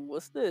like, ooh,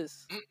 what's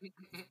this?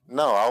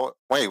 No,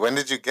 wait, when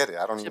did you get it?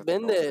 I don't Shit even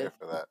been think I was there. there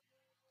for that.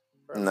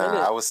 For a Nah,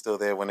 minute. I was still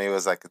there when it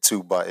was like a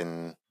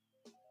 2-button,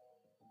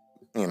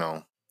 you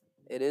know,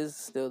 It is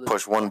still the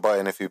push one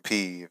button if you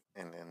pee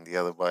and then the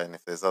other button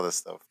if there's other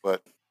stuff.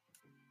 But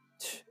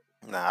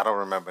nah, I don't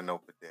remember no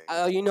bidet.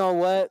 Oh, you know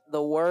what?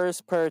 The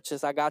worst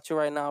purchase. I got you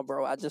right now,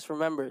 bro. I just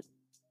remembered.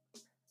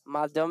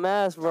 My dumb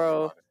ass, Tell me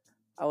bro. about it.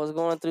 I was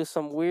going through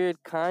some weird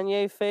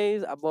Kanye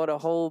phase. I bought a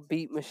whole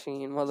beat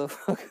machine,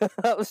 motherfucker.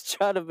 I was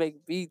trying to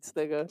make beats,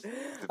 nigga.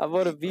 I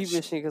bought a beat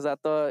machine because I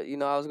thought, you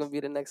know, I was gonna be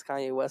the next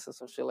Kanye West or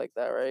some shit like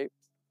that, right?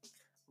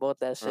 Bought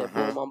that shit,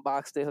 boom,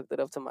 unboxed it, hooked it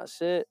up to my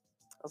shit.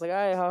 I was like, all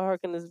right, how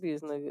hard can this be?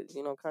 This nigga,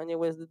 you know, Kanye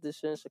West did this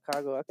shit in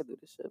Chicago. I could do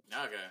this shit.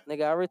 Okay.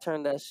 Nigga, I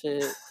returned that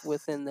shit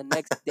within the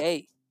next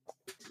day.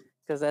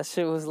 Cause that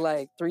shit was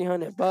like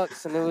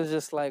 $300, and it was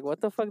just like, what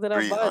the fuck did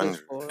I buy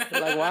this 300. for?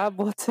 Like, why I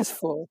bought this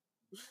for?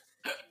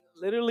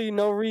 Literally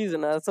no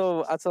reason. I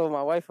told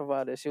my wife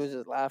about it. She was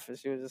just laughing.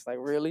 She was just like,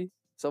 really?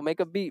 So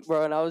make a beat,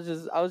 bro. And I was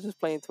just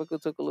playing Twinkle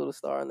Twinkle Little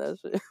Star on that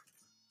shit.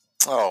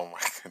 Oh my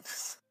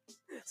goodness.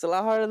 It's a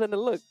lot harder than it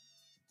looked.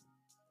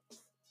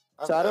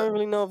 I So I bet. don't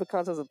really know if it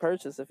counts as a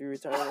purchase if you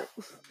return it.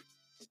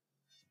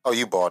 Oh,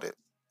 you bought it.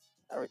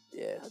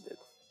 Yeah, I did.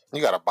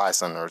 You gotta buy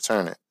something to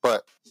return it.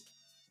 But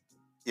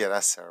yeah,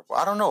 that's terrible.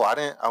 I don't know.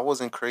 I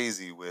wasn't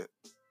crazy with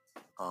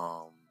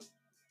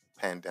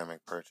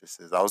pandemic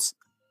purchases. I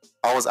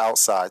was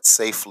outside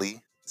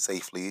safely,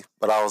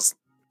 but I was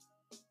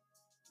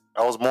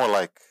more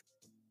like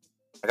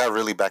I got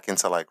really back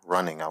into like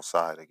running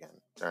outside again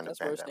during That's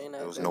the worth pandemic. staying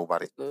There was active.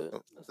 nobody. That's good.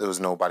 That's There was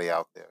nobody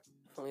out there.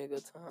 definitely a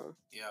good time.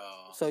 Yo.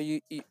 So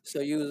you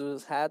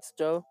was hats,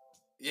 Joe?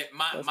 Yeah,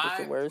 That's what's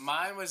the worst.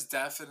 mine was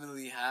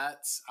definitely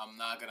hats. I'm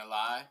not gonna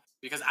lie,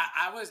 because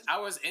I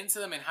was into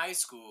them in high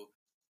school,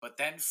 but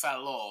then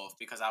fell off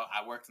because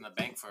I worked in the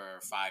bank for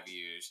 5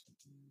 years,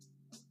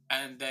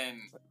 and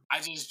then I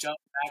just jumped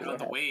back on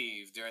the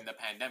wave during the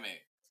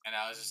pandemic, and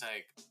I was just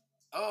like,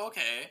 oh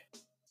okay,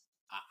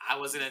 I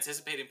wasn't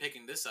anticipating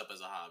picking this up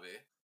as a hobby.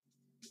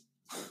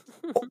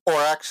 Or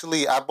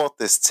actually, I bought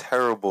this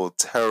terrible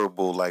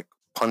like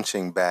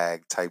punching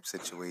bag type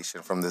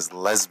situation from this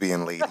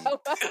lesbian lady.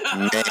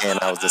 Man,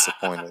 I was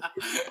disappointed.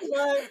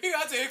 What? You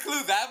got to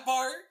include that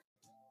part.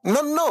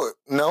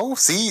 No.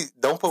 See,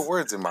 don't put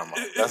words in my mouth.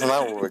 That's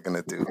not what we're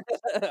gonna do.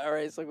 All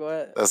right, so go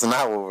ahead. That's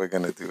not what we're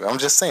gonna do. I'm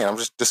just saying. I'm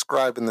just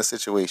describing the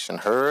situation.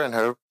 Her and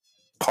her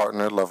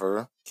partner,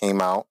 lover, came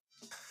out,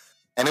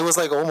 and it was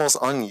like almost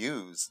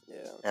unused.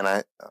 Yeah. And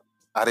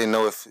I didn't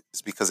know if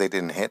it's because they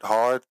didn't hit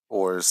hard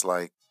or it's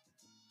like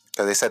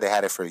because they said they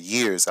had it for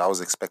years. I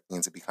was expecting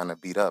it to be kind of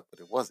beat up, but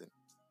it wasn't.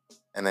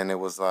 And then it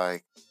was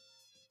like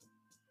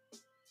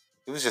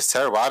it was just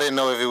terrible. I didn't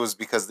know if it was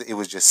because it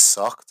was just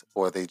sucked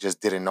or they just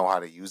didn't know how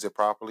to use it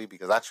properly.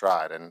 Because I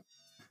tried and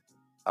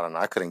I don't know.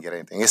 I couldn't get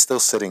anything. It's still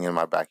sitting in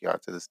my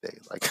backyard to this day.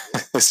 Like it's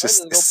Right, just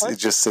just go punch it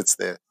just sits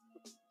there.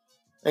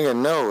 Nigga,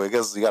 no,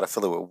 because you got to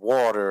fill it with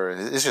water.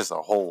 It's just a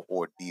whole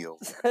ordeal.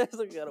 It's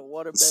like you got a This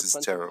waterbed is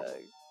punching terrible.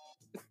 bag.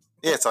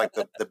 Yeah, it's like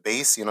the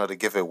base, to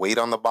give it weight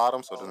on the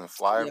bottom so it Oh, doesn't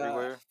fly yeah.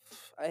 everywhere.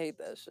 I hate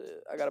that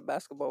shit. I got a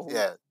basketball hoop.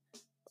 Yeah,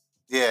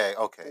 yeah,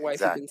 okay, Wifey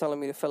exactly. been telling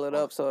me to fill it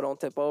Mm. up so it don't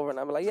tip over, and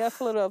I'm like, yeah,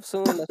 fill it up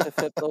soon. That shit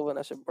flipped over and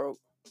that shit broke.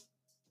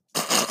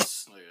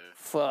 Nigga.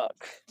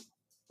 Fuck.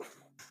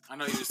 I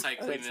know you was tight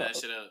I cleaning didn't that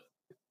tell. shit up.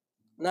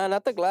 Nah,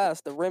 not the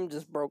glass. The rim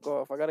just broke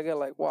off. I gotta get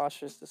like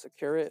washers to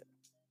secure it.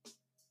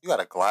 You got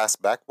a glass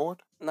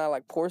backboard? Not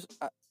like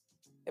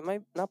it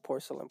might not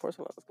porcelain.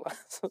 Porcelain is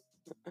glass.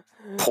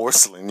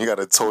 Porcelain. You got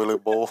a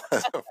toilet bowl?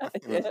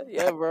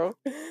 yeah, bro.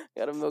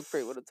 Got a milk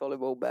crate with a toilet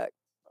bowl back.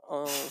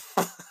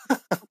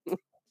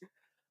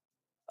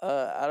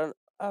 I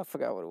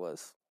forgot what it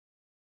was.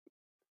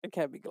 It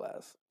can't be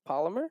glass.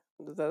 Polymer?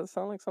 Does that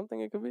sound like something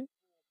it could be?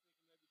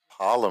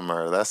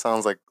 Polymer. That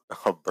sounds like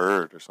a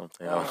bird or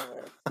something. I don't know,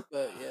 man.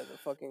 But yeah, the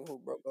fucking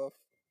hoop broke off.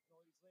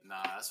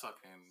 Nah, that's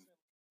fucking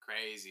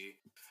crazy.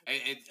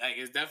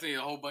 It's definitely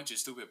a whole bunch of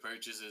stupid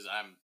purchases.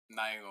 I'm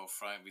not even gonna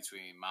front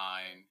between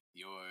mine,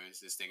 yours.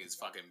 This thing is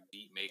fucking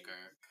beat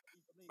maker,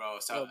 bro.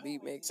 So,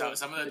 Beat maker.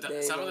 some of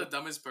the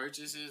dumbest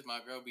purchases my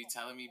girl be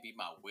telling me be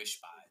my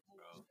Wish buy,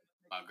 bro.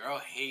 My girl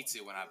hates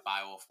it when I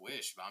buy off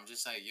Wish, but I'm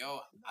just like,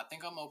 yo, I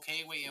think I'm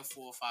okay waiting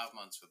 4 or 5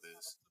 months for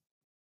this.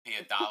 Pay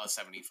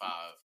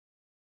 $1.75.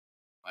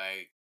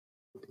 Like,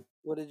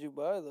 what did you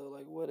buy though?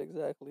 Like, what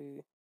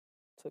exactly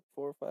took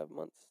 4 or 5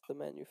 months to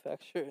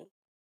manufacture?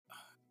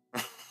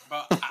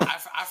 bro,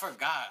 I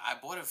forgot. I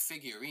bought a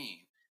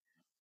figurine,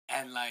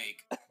 and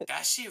like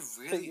that shit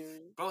really,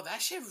 bro.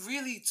 That shit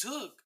really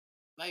took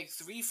like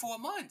 3-4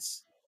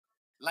 months.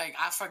 Like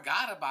I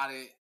forgot about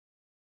it.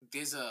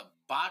 There's a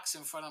box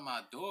in front of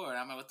my door, and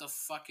I'm like, what the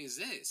fuck is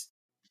this?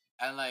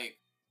 And like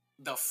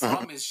the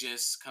from is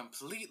just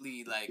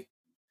completely like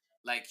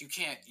you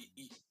can't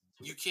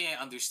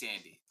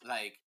understand it.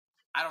 Like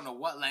I don't know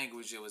what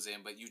language it was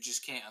in, but you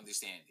just can't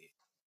understand it.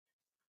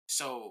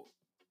 So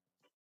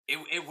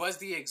it was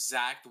the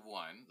exact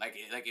one, like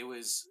it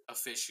was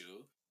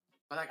official,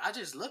 but like I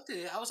just looked at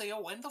it. I was like,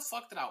 yo, when the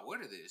fuck did I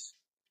order this?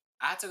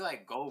 I had to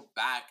like go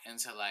back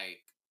into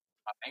like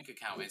my bank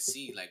account and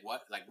see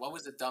what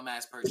was the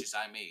dumbass purchase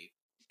I made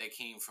that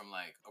came from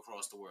like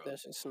across the world. That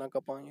shit snuck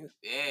up on you.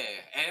 Yeah,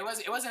 and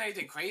it wasn't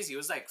anything crazy. It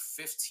was like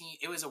 15.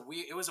 It was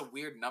a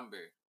weird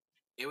number.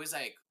 It was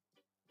like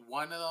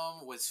one of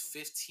them was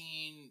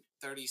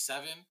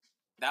 1537.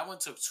 That one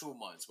took 2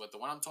 months, but the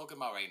one I'm talking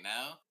about right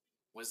now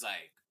was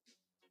like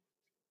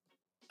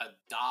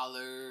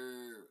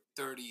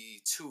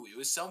 $1.32. It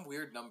was some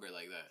weird number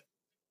like that.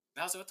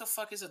 And I was like, what the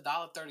fuck is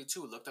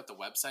 $1.32? Looked up the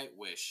website,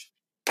 Wish.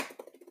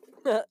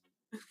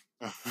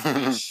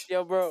 Wish.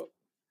 Yo, bro.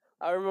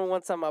 I remember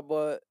one time I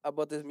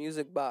bought this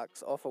music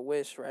box off of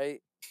Wish,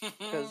 right?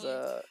 Because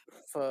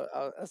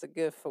as a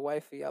gift for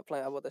wifey, I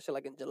bought that shit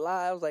like in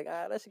July. I was like,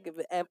 that should give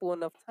it ample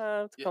enough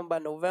time to come by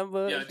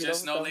November. Yeah,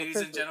 just know, ladies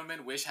and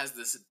gentlemen, Wish has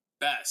the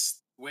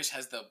best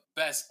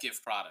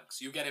gift products.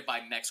 You get it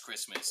by next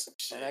Christmas.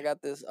 Shit. And I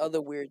got this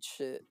other weird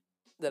shit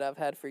that I've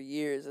had for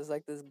years. It's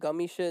like this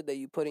gummy shit that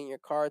you put in your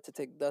car to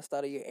take dust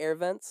out of your air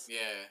vents.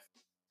 Yeah.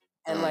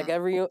 And like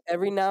every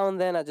now and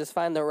then, I just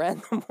find a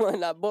random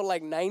one. I bought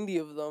like 90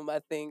 of them, I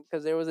think,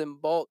 because there was in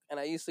bulk, and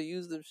I used to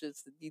use them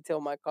shits to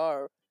detail my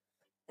car.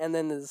 And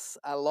then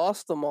I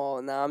lost them all,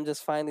 and now I'm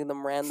just finding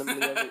them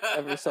randomly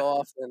every so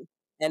often.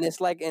 And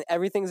it's like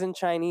everything's in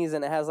Chinese,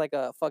 and it has like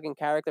a fucking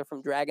character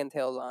from Dragon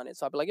Tales on it.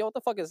 So I'll be like, "Yo, what the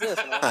fuck is this?"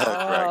 And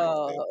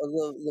I'm like,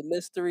 the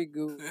mystery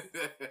goo.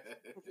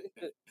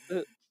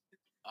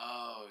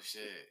 Oh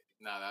shit!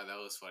 Nah, that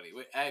was funny.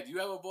 Wait, Ed, you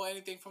ever bought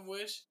anything from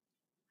Wish?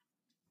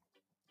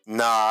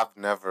 Nah, I've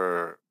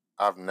never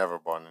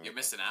bought anything. You're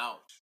missing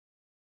out.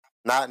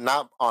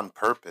 Not on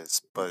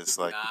purpose, but it's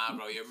like, nah,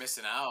 bro, you're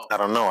missing out. I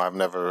don't know. I've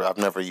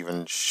never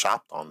even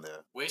shopped on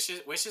there. Wish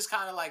is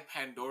kind of like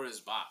Pandora's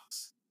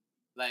box.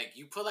 Like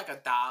you put like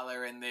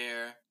 $1 in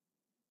there,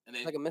 and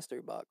then like a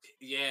mystery box.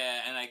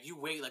 Yeah, and like you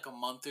wait like a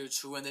month or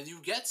two, and then you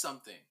get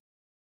something.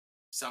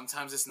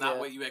 Sometimes it's not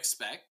what you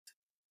expect.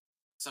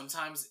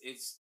 Sometimes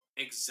it's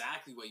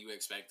exactly what you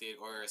expected,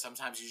 or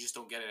sometimes you just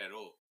don't get it at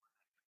all.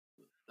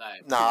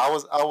 Like, no,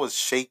 I was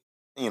shake.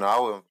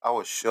 I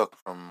was shook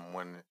from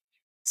when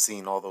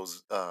seeing all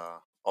those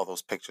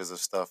pictures of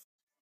stuff,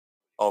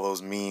 all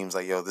those memes.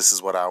 Like, yo, this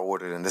is what I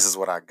ordered and this is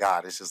what I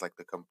got. It's just like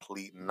the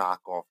complete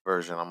knockoff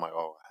version. I'm like,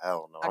 oh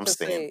hell no, I'm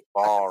staying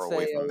far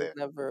away from there.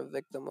 Never a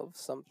victim of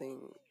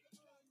something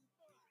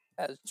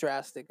as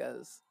drastic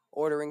as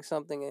ordering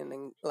something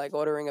and like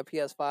ordering a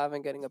PS5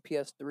 and getting a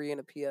PS3 and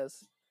a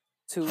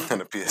PS2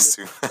 and a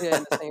PS2. Yeah,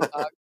 in the same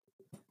box.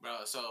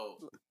 Bro, so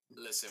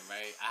listen,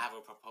 right? I have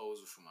a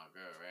proposal for my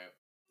girl, right?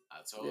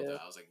 I told her,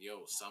 I was like,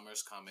 yo,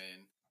 summer's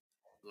coming.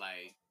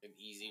 Like, an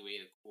easy way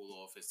to cool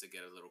off is to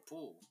get a little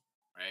pool,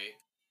 right?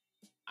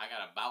 I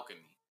got a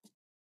balcony.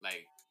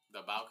 Like,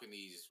 the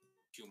balcony's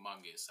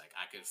humongous. Like,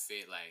 I could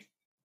fit, like,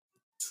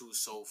 2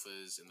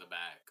 sofas in the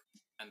back,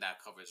 and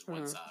that covers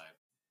one side.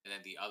 And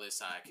then the other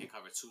side can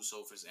cover 2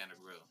 sofas and a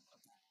grill.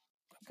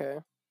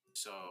 Okay.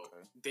 So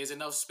Okay. there's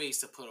enough space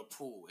to put a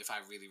pool if I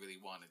really, really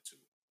wanted to.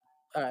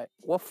 All right,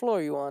 what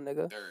floor you on,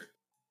 nigga? Third.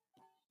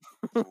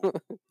 Pool.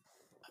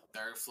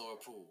 Third floor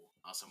pool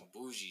on some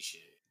bougie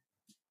shit.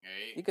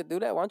 Right? You could do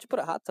that. Why don't you put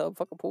a hot tub?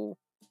 Fuck a pool.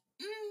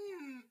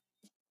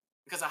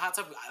 Because a hot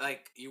tub,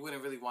 like, you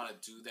wouldn't really want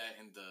to do that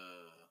in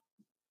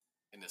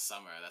the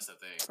summer. That's the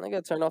thing. I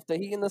gotta turn off the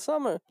heat in the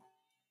summer.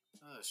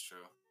 Oh, that's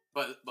true.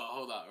 But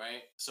hold on,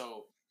 right?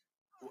 So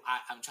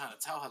I'm trying to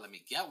tell her, let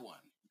me get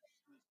one.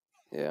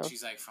 Yeah.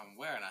 She's like, from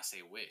where? And I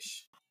say,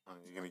 Wish.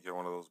 You're gonna get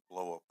one of those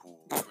blow up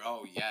pools.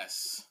 Bro,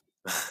 yes.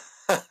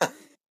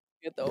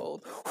 Get the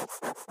old.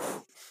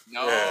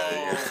 No,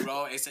 Yeah.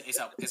 bro, it's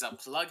a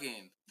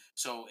plug-in.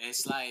 So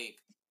it's like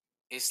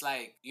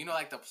you know,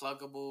 like the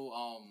pluggable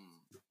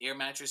air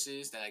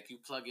mattresses that like you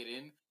plug it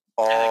in and like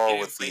Oh, it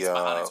with inflates the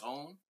on its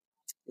own.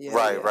 Yeah,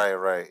 right, yeah.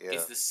 right. Yeah,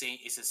 It's the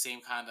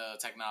same kind of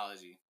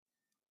technology.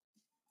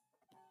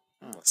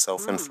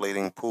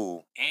 self-inflating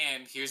pool.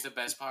 And here's the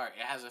best part: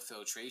 it has a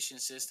filtration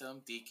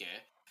system, DK,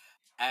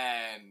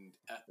 and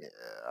Yeah,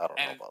 I don't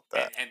know and about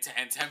that.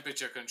 and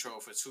temperature control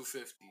for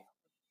 $250.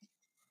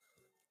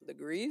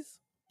 Degrees?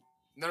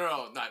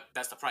 No,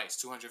 that's the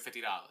price,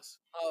 $250.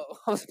 Oh,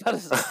 I was about to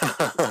say.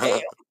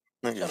 Damn.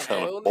 Nigga, Tryna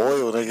tryna boil,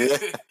 boil,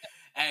 nigga.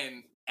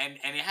 and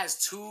it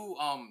has two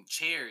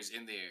chairs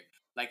in there,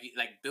 like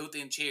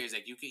built-in chairs.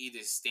 Like you could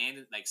either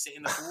stand, like sit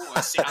in the pool,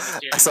 or sit on the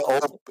chair.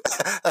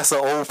 That's an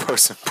old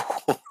person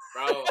pool.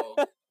 Bro.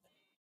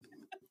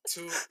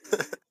 Two.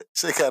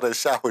 She got a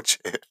shower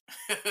chair.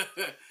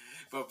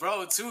 But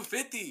bro,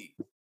 $250.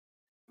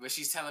 But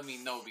she's telling me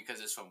no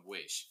because it's from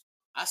Wish.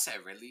 I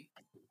said, really?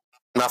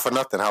 Not for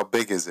nothing. How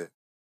big is it?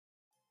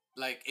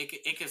 Like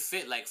it could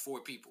fit like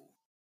 4 people.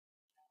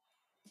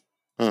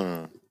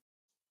 I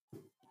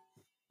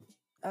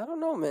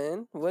don't know,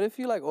 man. What if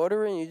you like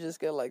order it and you just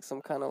get like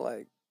some kind of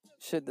like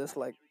shit that's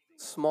like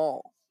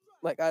small,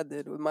 like I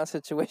did with my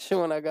situation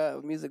when I got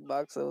a music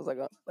box that was like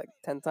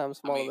 10 times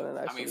smaller than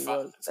it actually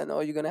was, and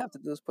all you're gonna have to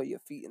do is put your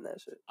feet in that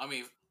shit. I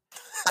mean,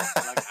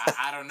 like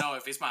I don't know,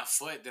 if it's my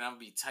foot, then I'm gonna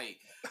be tight.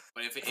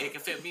 But if it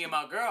can fit me and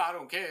my girl, I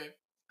don't care.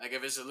 Like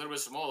if it's a little bit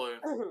smaller,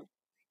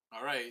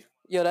 all right.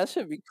 Yo, that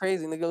should be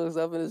crazy. Nigga looks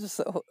up and it's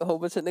just a whole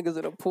bunch of niggas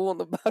in a pool in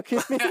the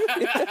balcony.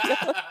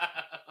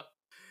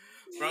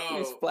 Bro,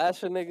 you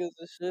splashing niggas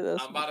and shit.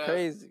 That's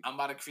crazy. I'm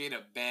about to create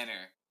a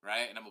banner,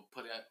 right? And I'm gonna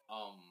put it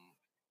on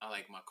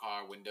like my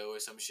car window or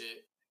some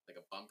shit, like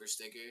a bumper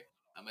sticker.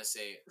 I'm gonna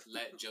say,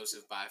 "Let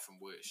Joseph buy from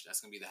Wish."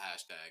 That's gonna be the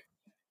hashtag.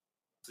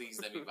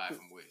 Please let me buy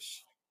from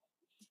Wish.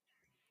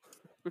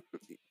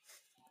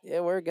 Yeah,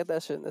 where get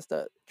that shit and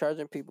start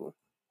charging people.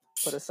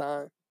 Put a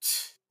sign.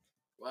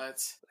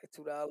 What? Like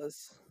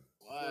 $2.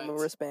 What? A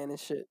wristband and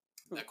shit.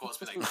 That cost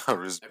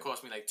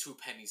me like 2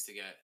 pennies to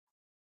get.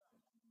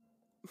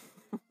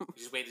 You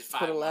just waited 5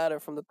 Put a ladder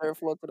from the 3rd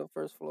floor to the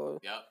 1st floor.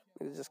 Yep.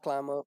 You just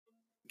climb up.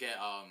 Get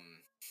a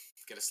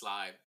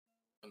slide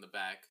from the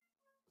back.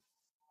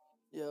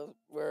 Yeah,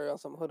 wear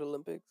some Hood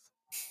Olympics.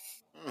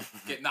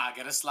 Get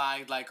a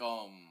slide like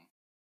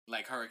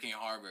Hurricane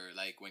Harbor,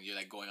 like when you're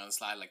like going on the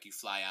slide, like you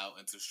fly out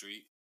into the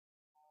street.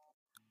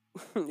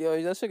 Yo,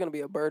 that shit gonna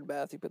be a bird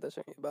bath. You put that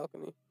shit on your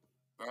balcony.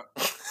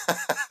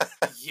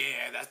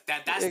 Yeah,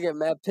 that's you get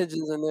mad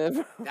pigeons in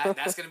there.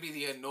 That's gonna be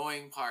the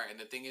annoying part, and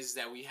the thing is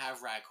that we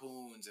have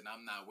raccoons, and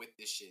I'm not with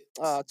this shit.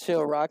 Oh,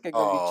 chill, Rocket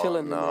gonna be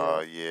chilling in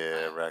there.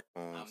 Yeah,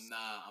 raccoons.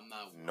 I'm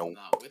not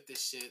with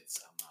this shit.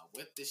 I'm not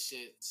with this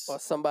shit. Or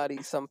some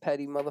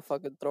petty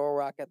motherfucker throw a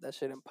rock at that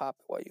shit and pop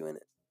it while you in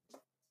it.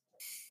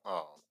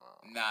 Oh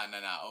no. Nah.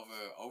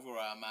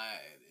 Overall,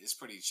 it's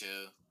pretty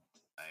chill.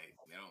 Like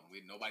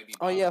nobody be.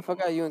 Oh yeah, I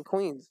forgot you in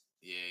Queens.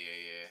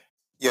 Yeah.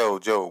 Yo,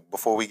 Joe,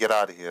 before we get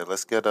out of here,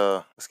 let's get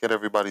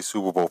everybody's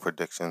Super Bowl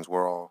predictions. We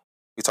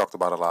talked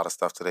about a lot of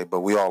stuff today,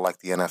 but we all like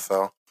the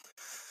NFL.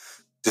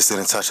 Just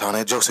didn't touch on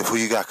it. Joseph, who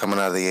you got coming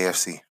out of the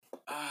AFC?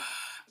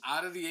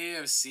 Out of the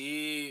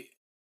AFC,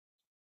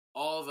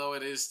 although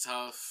it is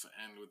tough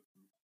and with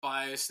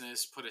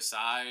biasness put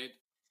aside,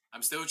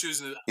 I'm still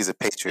choosing. He's a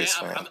Patriots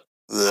fan.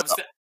 I'm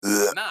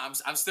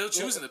still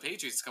choosing the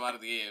Patriots to come out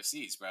of the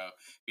AFCs, bro,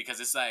 because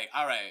it's like,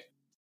 all right.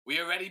 We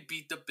already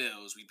beat the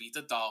Bills. We beat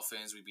the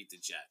Dolphins. We beat the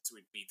Jets.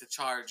 We beat the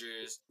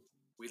Chargers.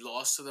 We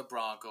lost to the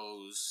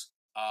Broncos.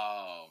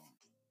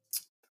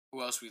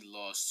 Who else we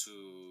lost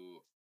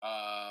to?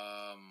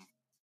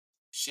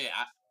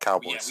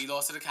 Cowboys. Yeah, we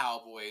lost to the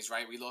Cowboys,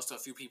 right? We lost to a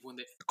few people in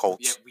the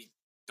Colts. Yeah,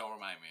 don't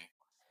remind me.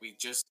 We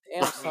just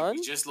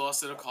lost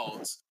to the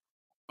Colts.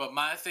 But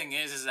my thing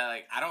is that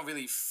like I don't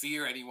really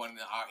fear anyone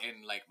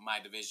in like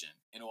my division.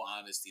 In all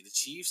honesty, the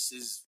Chiefs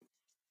is.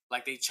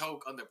 Like, they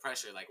choke under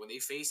pressure. Like, when they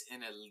face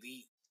an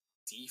elite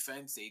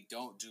defense, they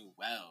don't do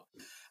well.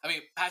 I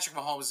mean, Patrick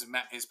Mahomes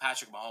is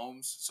Patrick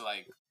Mahomes, so,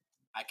 like,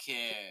 I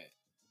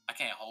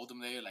can't hold him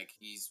there. Like,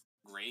 he's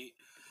great.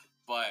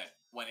 But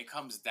when it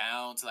comes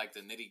down to, like,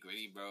 the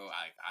nitty-gritty, bro,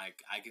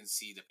 I can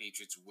see the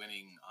Patriots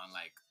winning on,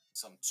 like,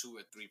 some 2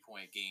 or 3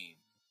 point game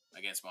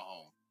against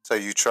Mahomes. So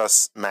you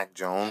trust Mac Yeah,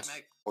 Jones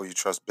Mac. or you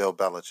trust Bill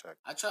Belichick?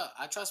 I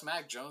trust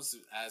Mac Jones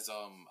as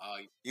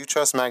You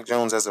trust Mac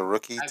Jones as a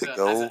rookie as to a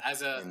go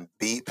as a and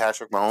beat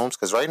Patrick Mahomes?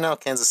 Because right now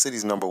Kansas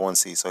City's #1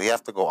 seed, so he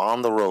have to go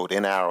on the road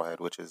in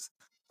Arrowhead, which is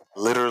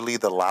literally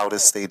the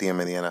loudest stadium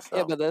in the Yeah,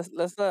 NFL. but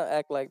let's not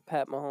act like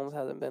Pat Mahomes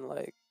hasn't been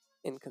like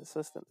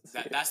inconsistent this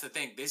year. that's the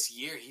thing. This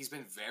year he's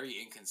been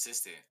very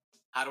inconsistent.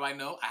 How do I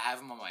know? I have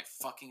him on my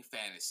fucking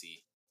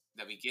fantasy.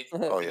 That we get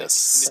Oh in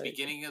yes. the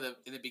beginning of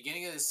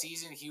the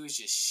season, he was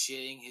just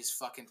shitting his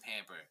fucking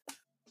pamper.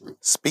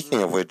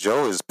 Speaking of which,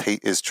 Joe is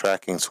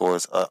tracking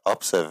towards a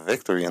upset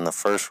victory in the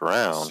first Yes,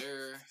 round.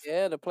 sir.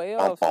 Yeah, the Bum,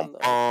 playoffs bum, and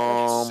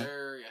Yes, bum.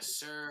 sir. Yes,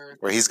 sir.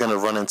 Where he's gonna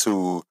run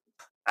into.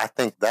 I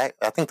think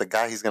the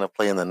guy he's gonna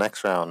play in the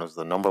next round is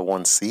the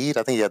 #1 seed.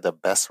 I think he had the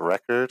best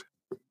record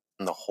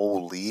in the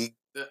whole league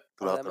The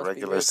throughout that the must be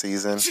regular Rich.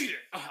 season.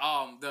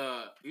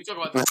 you talk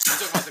about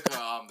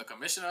the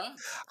commissioner.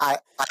 I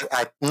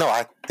no,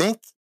 I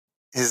think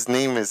his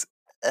name is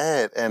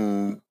Ed,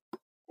 and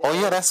oh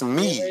yeah, that's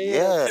me.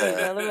 Yeah.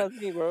 Yeah, I know that's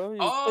me, bro. You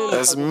was Oh, clearly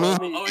that's talking me.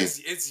 about me.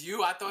 it's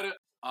you. I thought it.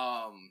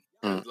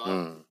 Good luck.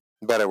 Mm-mm.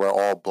 Better wear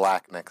all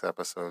black next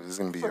episode. It's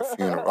gonna be your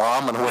funeral. Oh,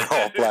 I'm gonna wear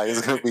all black.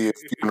 It's gonna be your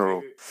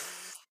funeral.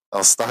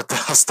 I'll start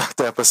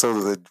the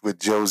episode with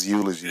Joe's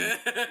eulogy of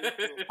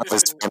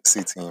his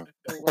fantasy team.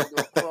 I'm gonna do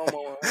a promo on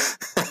him.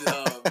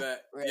 Oh man,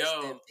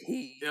 Rest in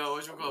peace.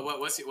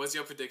 what's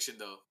your prediction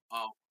though?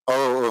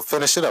 Oh,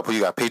 finish it up. Who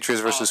you got?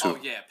 Patriots versus who? Oh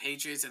yeah,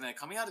 Patriots, and then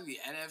coming out of the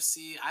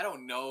NFC, I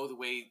don't know the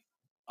way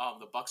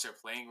the Bucks are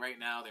playing right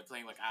now. They're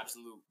playing like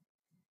absolute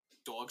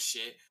dog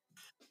shit.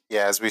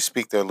 Yeah, as we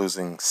speak, they're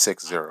losing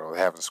 6-0. They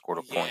haven't scored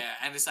a point. Yeah,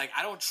 and it's like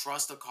I don't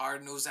trust the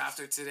Cardinals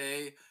after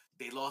today.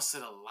 They lost to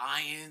the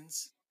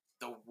Lions.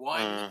 The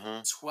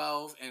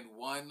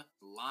 1-12-1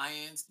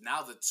 Lions.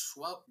 Now the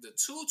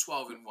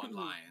 2-12-1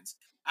 Lions.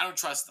 I don't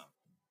trust them.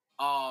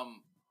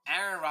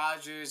 Aaron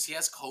Rodgers, he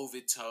has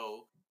COVID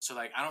toe, so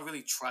like I don't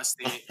really trust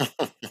it.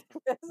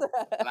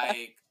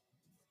 Like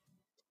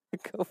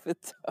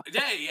COVID toe.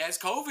 yeah, he has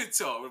COVID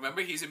toe.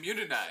 Remember, he's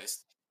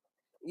immunized.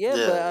 Yeah,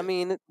 but Yeah. I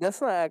mean, let's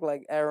not act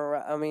like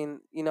Aaron. I mean,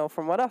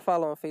 from what I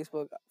follow on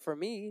Facebook, for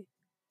me,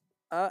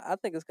 I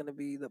think it's gonna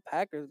be the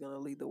Packers gonna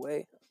lead the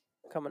way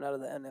coming out of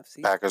the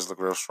NFC. Packers look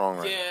real strong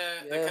right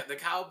now. Yeah, the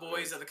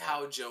Cowboys are the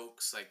cow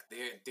jokes. Like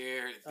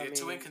they're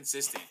too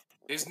inconsistent.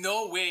 There's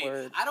no way.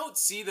 Word. I don't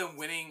see them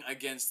winning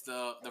against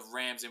the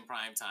Rams in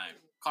prime time,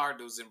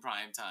 Cardinals in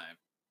prime time,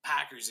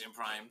 Packers in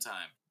prime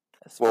time.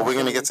 Well, we're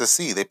gonna get to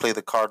see. They play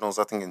the Cardinals,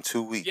 I think, in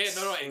 2 weeks. In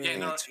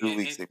 2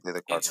 weeks they play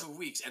the Cardinals. In 2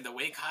 weeks, and the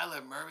way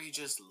Kyler Murray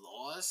just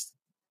lost,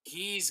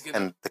 he's gonna.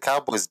 And the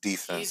Cowboys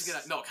defense.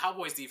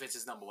 Cowboys defense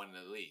is #1 in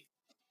the league.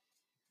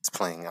 It's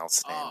playing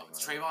outstanding.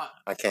 Trayvon.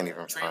 I can't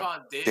even.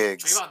 Trayvon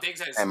Diggs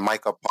has, and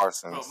Micah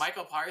Parsons. Bro,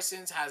 Micah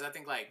Parsons has I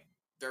think like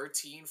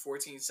 13,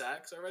 14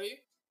 sacks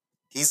already.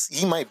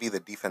 He might be the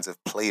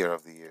defensive player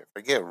of the year.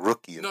 Forget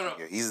rookie of the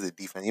year. He's the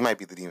defense. He might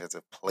be the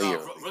defensive player.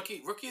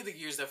 Rookie of the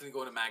year is definitely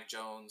going to Mac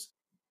Jones.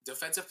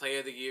 Defensive player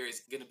of the year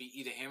is going to be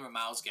either him or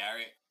Myles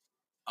Garrett.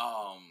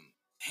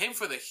 Him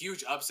for the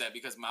huge upset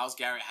because Myles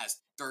Garrett has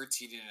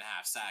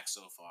 13.5 sacks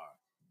so far.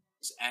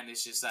 And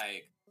it's just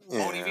like,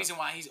 the only reason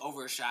why he's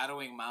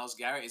overshadowing Myles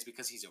Garrett is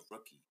because he's a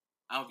rookie.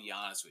 I'll be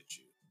honest with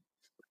you.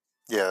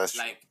 Yeah, that's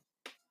true.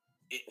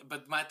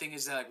 But my thing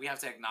is that like, we have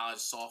to acknowledge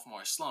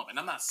sophomore slump. And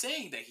I'm not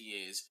saying that he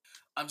is.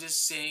 I'm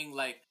just saying,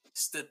 like,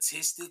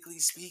 statistically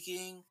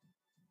speaking,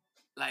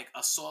 like,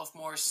 a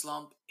sophomore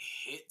slump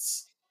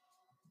hits.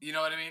 You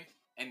know what I mean?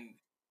 And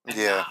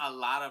not a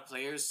lot of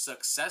players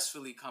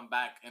successfully come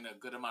back in a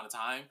good amount of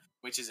time,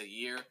 which is a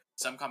year.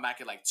 Some come back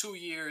in like 2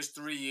 years,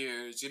 3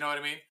 years. You know what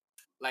I mean?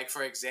 Like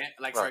for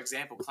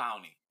example,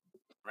 Clowney,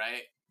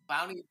 right?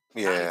 Clowney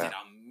did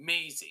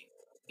amazing.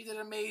 He did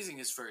amazing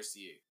his first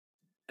year,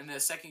 and then the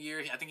second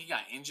year, I think he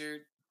got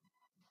injured,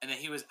 and then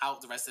he was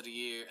out the rest of the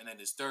year. And then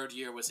his third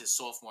year was his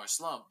sophomore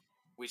slump,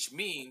 which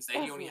means that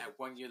he only had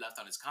 1 year left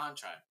on his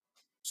contract.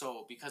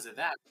 So because of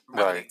that,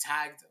 they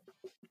tagged him.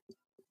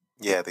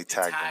 Yeah, they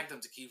tagged him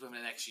to keep him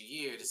an extra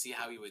year to see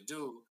how he would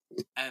do,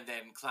 and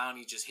then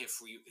Clowney just hit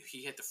free.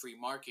 He hit the free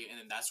market, and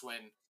then that's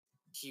when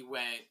he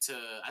went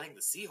to I think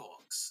the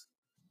Seahawks.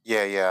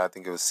 Yeah, I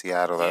think it was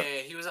Seattle.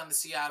 He was on the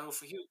Seattle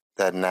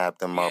that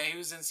nabbed him up. Yeah, he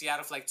was in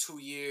Seattle for like 2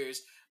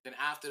 years. Then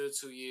after the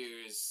 2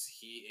 years,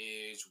 he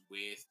is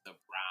with the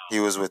Browns. He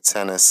was with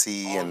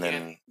Tennessee, and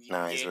then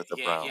now he's with the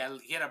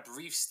Browns. He had a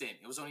brief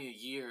stint. It was only a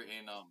year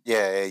in.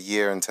 A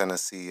year in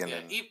Tennessee, and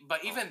then.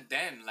 But even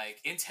then, like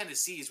in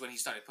Tennessee is when he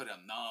started putting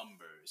up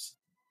numbers.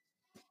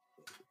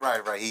 Right.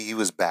 He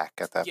was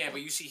back at that point. Yeah, but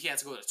you see, he had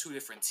to go to 2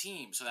 different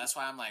teams, so that's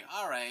why I'm like,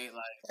 all right,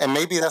 like. And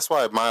maybe that's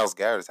why Myles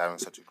Garrett is having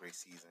such a great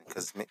season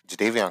because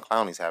Jadeveon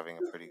Clowney's having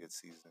a pretty good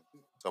season.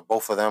 So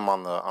both of them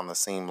on the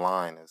same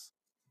line is.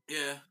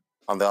 Yeah.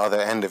 On the other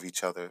end of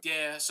each other.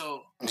 Yeah,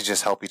 so. To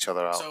just help each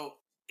other out. So,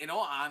 in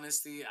all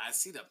honesty, I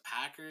see the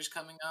Packers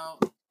coming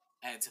out,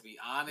 and to be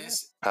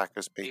honest,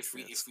 Packers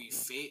Patriots. If we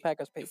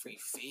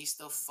face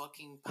the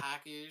fucking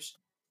Packers,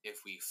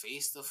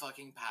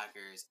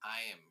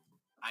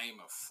 I am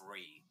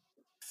afraid.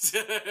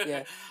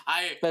 Yeah,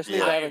 I especially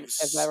Yeah.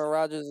 if Aaron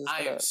Rodgers is I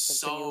am gonna continue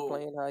so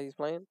playing how he's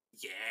playing.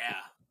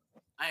 yeah.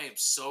 I am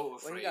so Well,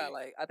 afraid.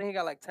 I think he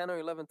got like 10 or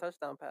 11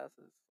 touchdown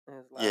passes in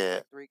his last Yeah.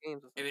 like 3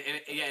 games or something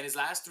like that. Yeah, in his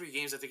last 3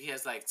 games, I think he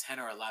has like 10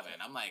 or 11.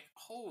 I'm like,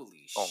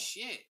 holy Oh.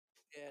 shit.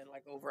 Yeah, and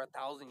like over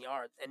 1,000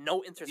 yards and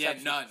no interceptions, Yeah,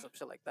 none. some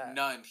shit like that.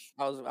 None.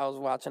 I was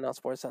watching on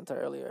Sports Center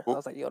earlier. I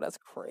was like, yo, that's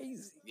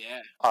crazy.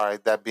 Yeah. All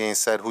right. That being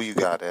said, who you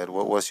got, Ed?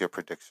 What's your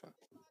prediction?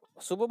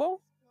 Super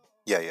Bowl?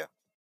 Yeah.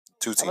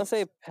 2 I'm gonna teams.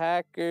 say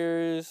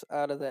Packers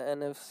out of the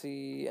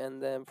NFC,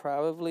 and then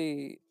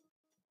probably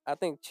I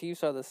think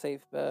Chiefs are the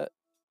safe bet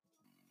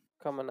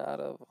coming out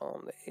of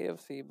the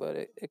AFC, but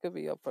it could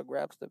be up for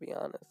grabs to be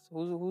honest.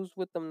 Who's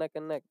with them neck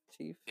and neck,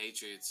 Chiefs?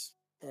 Patriots.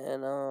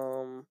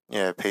 And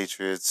Yeah,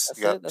 Patriots. that's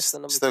You got it. That's the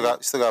number still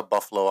two. got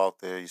Buffalo out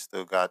there. You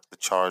still got the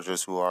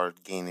Chargers who are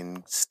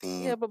gaining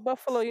steam. Yeah, but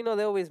Buffalo,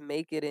 they always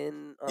make it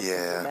in on some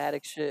Yeah.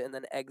 dramatic shit and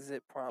then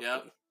exit promptly.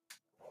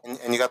 Yep.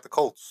 And you got the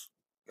Colts.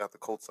 You got the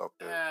Colts out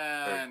there.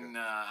 Very good. No,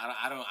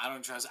 I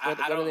don't trust. What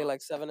I are don't. they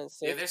like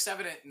 7-6? Yeah, they're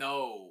 7 and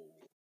no.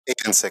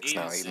 8-6 8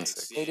 now. and 8-6.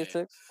 6. 8 and Yeah.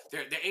 6.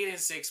 They're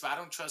 8-6, but I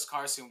don't trust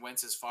Carson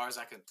Wentz as far as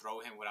I can throw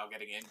him without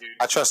getting injured.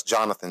 I trust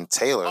Jonathan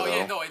Taylor Oh though.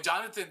 yeah, no, and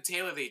Jonathan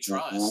Taylor they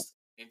trust.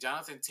 And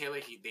Jonathan Taylor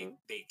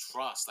they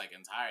trust like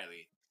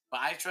entirely.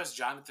 But I trust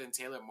Jonathan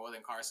Taylor more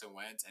than Carson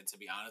Wentz, and to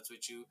be honest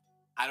with you,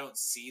 I don't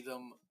see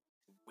them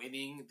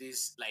winning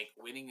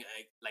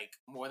like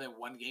more than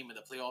one game in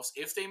the playoffs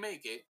if they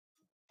make it,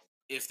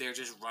 if they're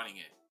just running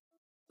it.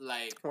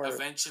 Like Word.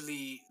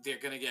 eventually they're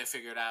gonna get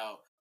figured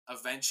out.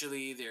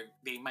 Eventually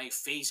they might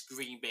face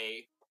Green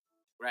Bay,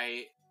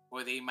 right?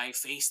 Or they might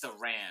face the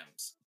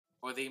Rams.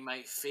 Or they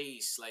might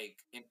face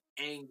like an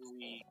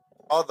angry.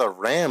 Oh, the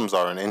Rams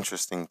are an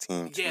interesting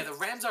team too. Yeah, the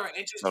Rams are an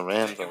interesting.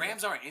 The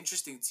Rams are an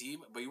interesting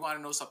team, but you want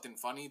to know something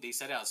funny? They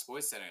said it on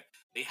SportsCenter.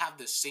 They have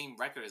the same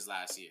record as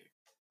last year.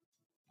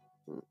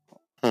 What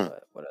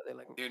are they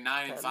like? They're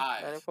 9 and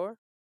 5. 9 and 4?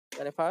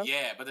 9 and 5?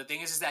 Yeah, but the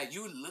thing is that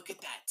you look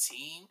at that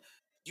team,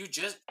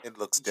 it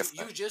looks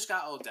different. You just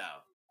got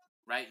Odell,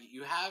 right?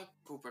 You have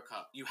Cooper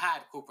Kupp. You had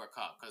Cooper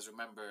Kupp because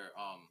remember,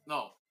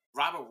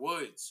 Robert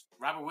Woods.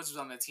 Robert Woods was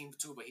on the team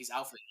too, but he's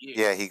out for the year.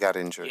 Yeah, he got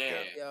injured.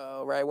 Yeah.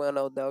 Yo, right when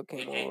Odell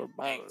came over,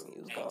 bang, he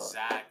was gone.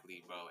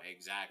 Exactly, bro.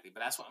 Exactly.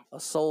 But that's what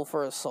a soul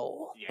for a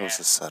soul. Yeah, it was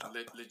a setup.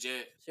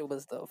 Legit. It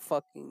was the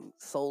fucking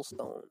soul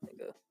stone,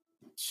 nigga.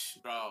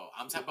 Bro,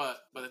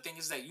 but the thing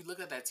is that you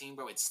look at that team,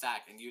 bro, it's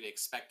stacked, and you'd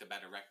expect a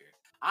better record.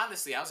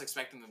 Honestly, I was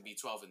expecting them to be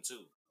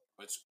 12-2.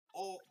 But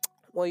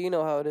well, you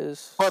know how it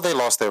is. Well, they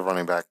lost their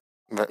running back.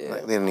 Yeah. They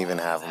didn't even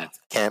have him.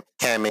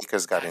 Cam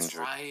Akers got injured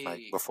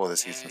right. before the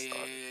season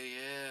started.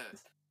 Yeah.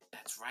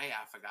 That's right.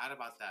 I forgot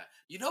about that.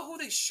 You know who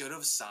they should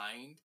have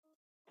signed?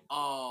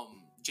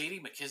 J.D.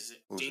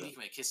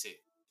 McKissick.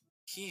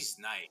 He's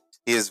nice.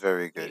 He is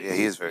very good. Yeah,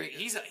 he is very good.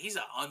 He's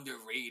an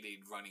underrated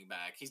running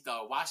back. He's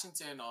the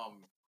Washington.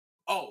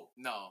 Oh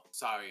no,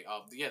 sorry.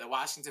 The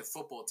Washington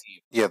football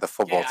team. Yeah, the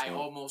football team. team. I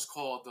almost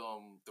called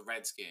them the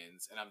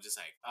Redskins, and I'm just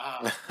like,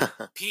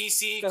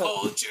 PC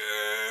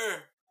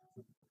culture.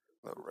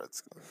 The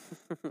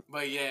Redskins.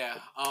 But yeah,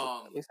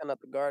 at least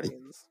not the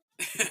Guardians.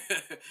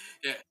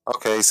 Yeah.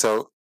 Okay,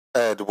 so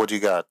Ed, what do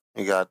you got?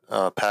 You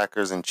got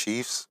Packers and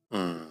Chiefs.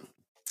 Yeah,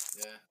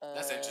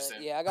 that's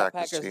interesting. Yeah, I got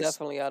Packers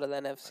definitely out of the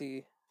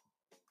NFC.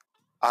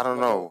 I don't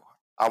know.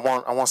 I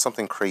want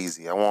something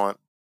crazy. I want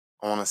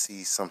to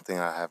see something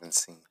I haven't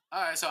seen.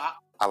 All right, so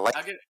I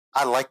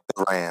like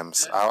the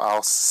Rams.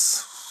 Yeah.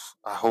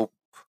 I hope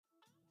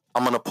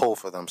I'm gonna pull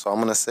for them. So I'm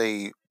gonna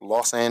say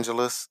Los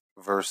Angeles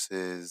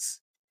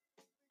versus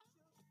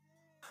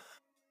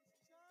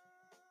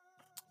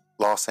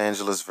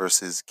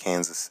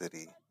Kansas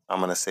City. I'm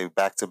gonna say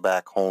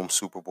back-to-back home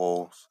Super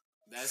Bowls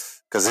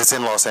because it's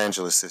in Los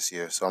Angeles this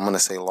year. So I'm gonna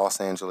say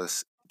Los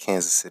Angeles,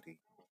 Kansas City.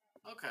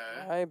 Okay.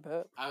 I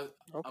bet.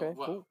 Okay.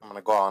 Cool. I'm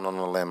gonna go out on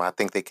a limb. I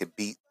think they could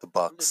beat the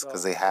Bucks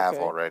because they have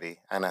already,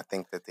 and I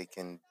think that they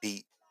can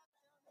beat.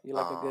 You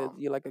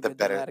like a good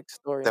better, dramatic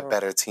story. The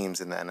better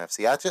teams in the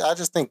NFC. I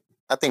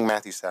think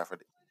Matthew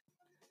Stafford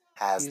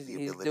has the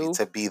ability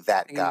to be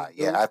that guy.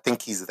 Yeah, I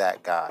think he's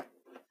that guy.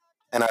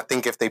 And I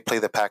think if they play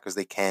the Packers,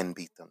 they can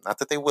beat them. Not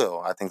that they will.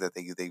 I think that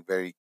they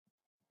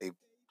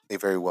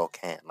very well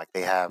can. Like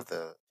they have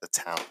the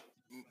talent,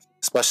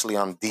 especially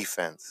on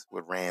defense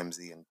with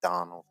Ramsey and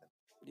Donald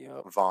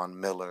and Von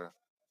Miller.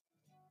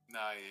 No,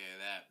 yeah,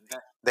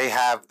 that they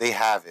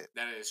have it.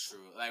 That is true.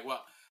 Like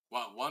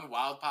one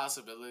wild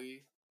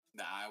possibility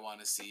that I want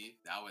to see,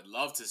 that I would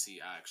love to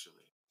see actually.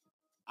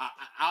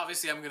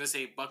 Obviously, I'm gonna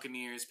say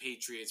Buccaneers,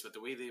 Patriots, but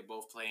the way they're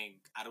both playing,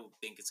 I don't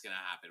think it's gonna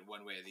happen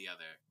one way or the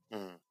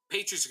other.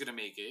 Patriots are gonna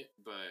make it,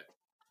 but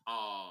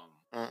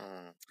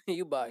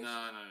you biased.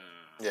 No.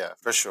 Yeah,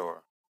 for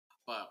sure.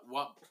 But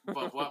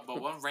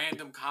one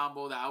random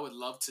combo that I would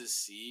love to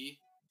see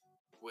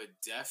would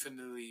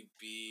definitely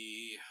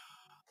be.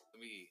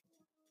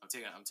 I'm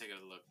taking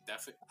a look.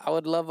 Definitely. I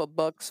would love a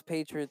Bucks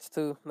Patriots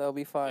too. That'll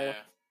be fire.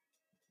 Yeah.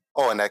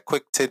 Oh, and that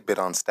quick tidbit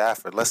on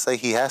Stafford. Let's say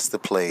he has to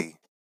play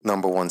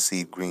number 1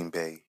 seed Green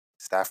Bay.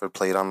 Stafford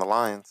played on the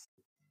Lions.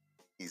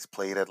 He's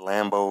played at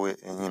Lambeau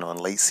in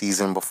late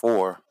season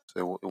before,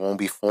 so it won't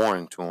be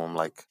foreign to him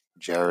like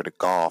Jared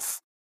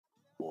Goff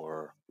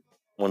or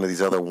one of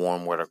these other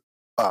warm weather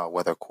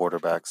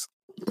quarterbacks.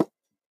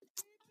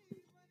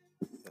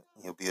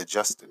 He'll be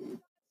adjusted.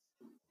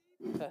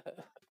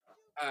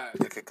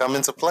 It could come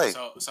into play.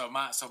 So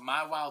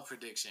my wild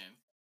prediction,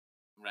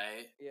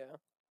 right, Yeah.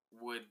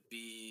 would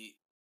be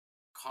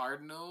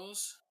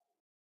Cardinals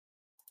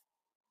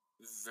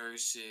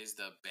versus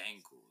the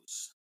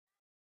Bengals.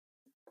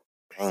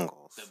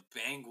 Bengals. The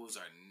Bengals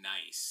are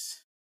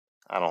nice.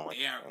 I don't like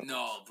They are Bengals.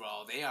 no,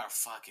 bro. They are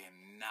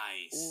fucking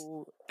nice.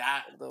 Ooh,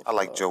 That I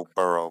like Joe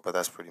Burrow, but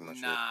that's pretty much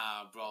it.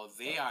 nah, bro.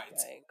 They are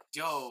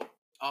yo.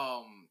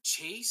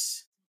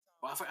 Chase.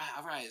 Well, I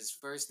forgot his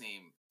first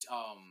name.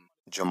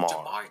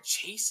 Jamar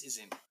Chase is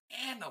an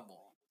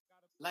animal.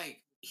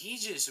 Like he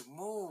just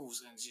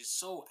moves and just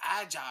so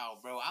agile,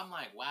 bro. I'm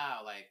like,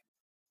 wow. Like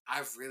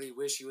I really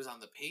wish he was on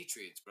the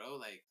Patriots, bro.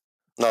 Like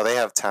no, they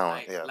have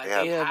talent. like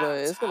they have but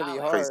it's gonna be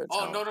crazy hard.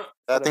 Oh talent. no.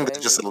 I for think the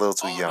they're just a Bengals. little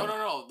too Oh young.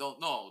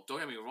 no. Don't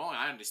get me wrong.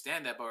 I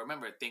understand that, but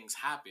remember, things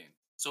happen.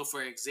 So,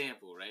 for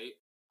example, right?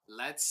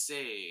 Let's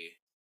say,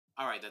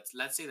 all right.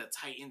 Let's say the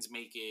Titans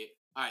make it.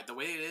 All right. The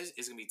way it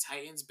is gonna be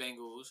Titans,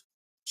 Bengals,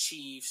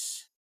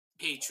 Chiefs,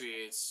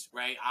 Patriots.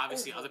 Right.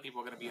 Obviously, other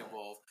people are gonna be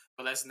involved,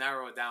 but let's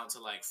narrow it down to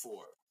like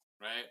 4.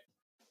 Right.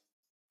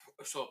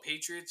 So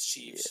Patriots,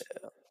 Chiefs,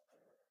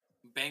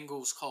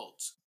 Bengals,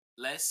 Colts.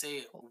 Let's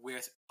say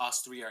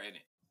us 3 are in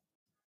it.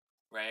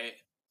 Right.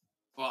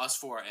 Well, us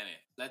 4 are in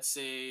it. Let's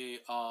say,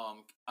 all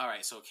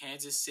right. So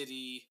Kansas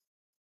City.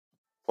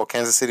 Well,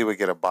 Kansas City would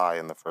get a bye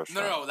in the first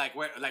round. No. Like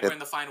we're in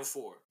the final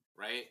 4,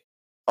 right?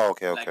 Oh,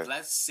 okay. Like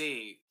let's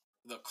say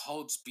the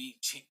Colts beat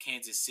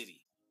Kansas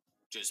City,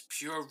 just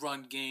pure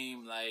run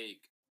game,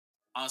 like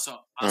on some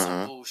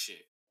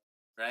bullshit,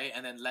 right?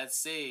 And then let's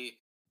say,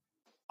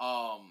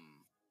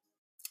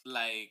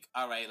 like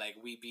all right, like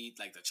we beat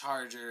like the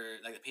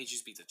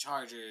Patriots beat the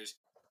Chargers,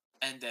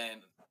 and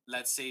then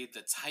let's say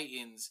the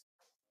Titans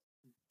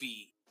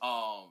beat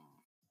us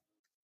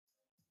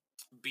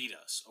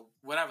or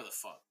whatever the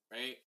fuck,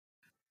 right?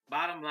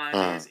 Bottom line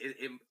is,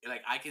 it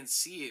like I can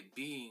see it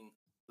being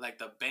like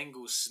the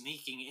Bengals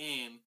sneaking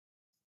in,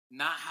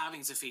 not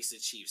having to face the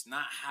Chiefs,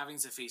 not having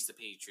to face the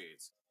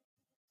Patriots,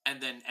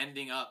 and then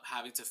ending up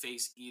having to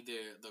face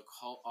either the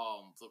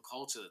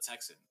Colts or the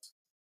Texans.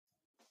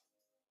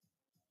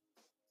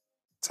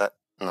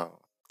 No,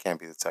 can't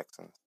be the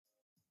Texans.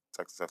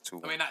 Texans have 2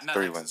 wins. I mean, not 3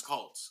 Texans, wins.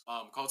 Colts.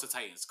 Colts or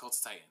Titans. Colts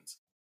or Titans.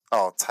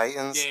 Oh,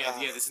 Titans.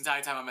 Yeah. This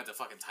entire time I meant the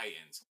fucking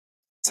Titans.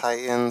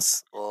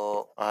 Titans.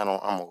 Well, I'm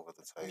over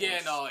the Titans.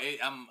 Yeah, no,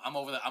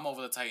 I'm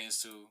over the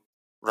Titans too.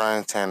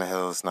 Ryan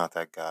Tannehill is not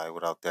that guy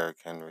without Derrick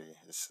Henry.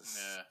 It's just,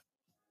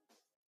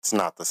 it's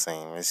not the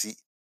same. Is he?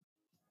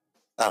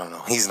 I don't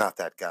know. He's not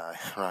that guy,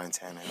 Ryan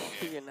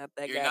Tannehill. You're not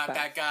that You're guy. not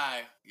that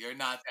guy. You're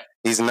not that.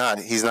 He's not.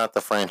 He's not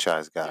the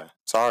franchise guy.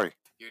 Sorry.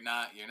 You're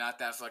not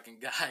that fucking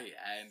guy,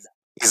 and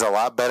he's a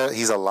lot better.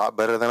 He's a lot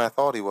better than I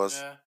thought he was.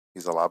 Yeah.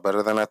 He's a lot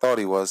better than I thought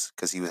he was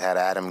because he had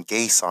Adam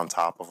Gase on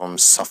top of him,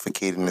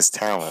 suffocating his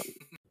talent.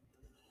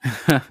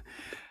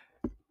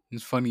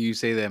 It's funny you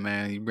say that,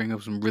 man. You bring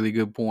up some really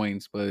good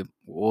points. But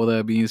with all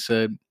that being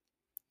said,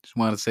 just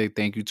want to say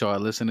thank you to our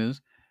listeners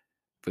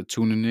for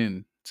tuning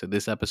in to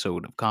this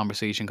episode of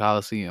Conversation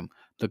Coliseum.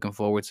 Looking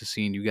forward to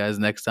seeing you guys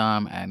next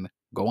time, and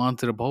go on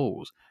to the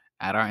polls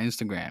at our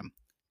Instagram,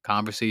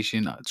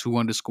 Conversation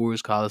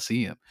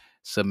 2_Coliseum.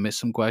 Submit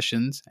some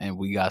questions and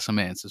we got some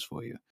answers for you.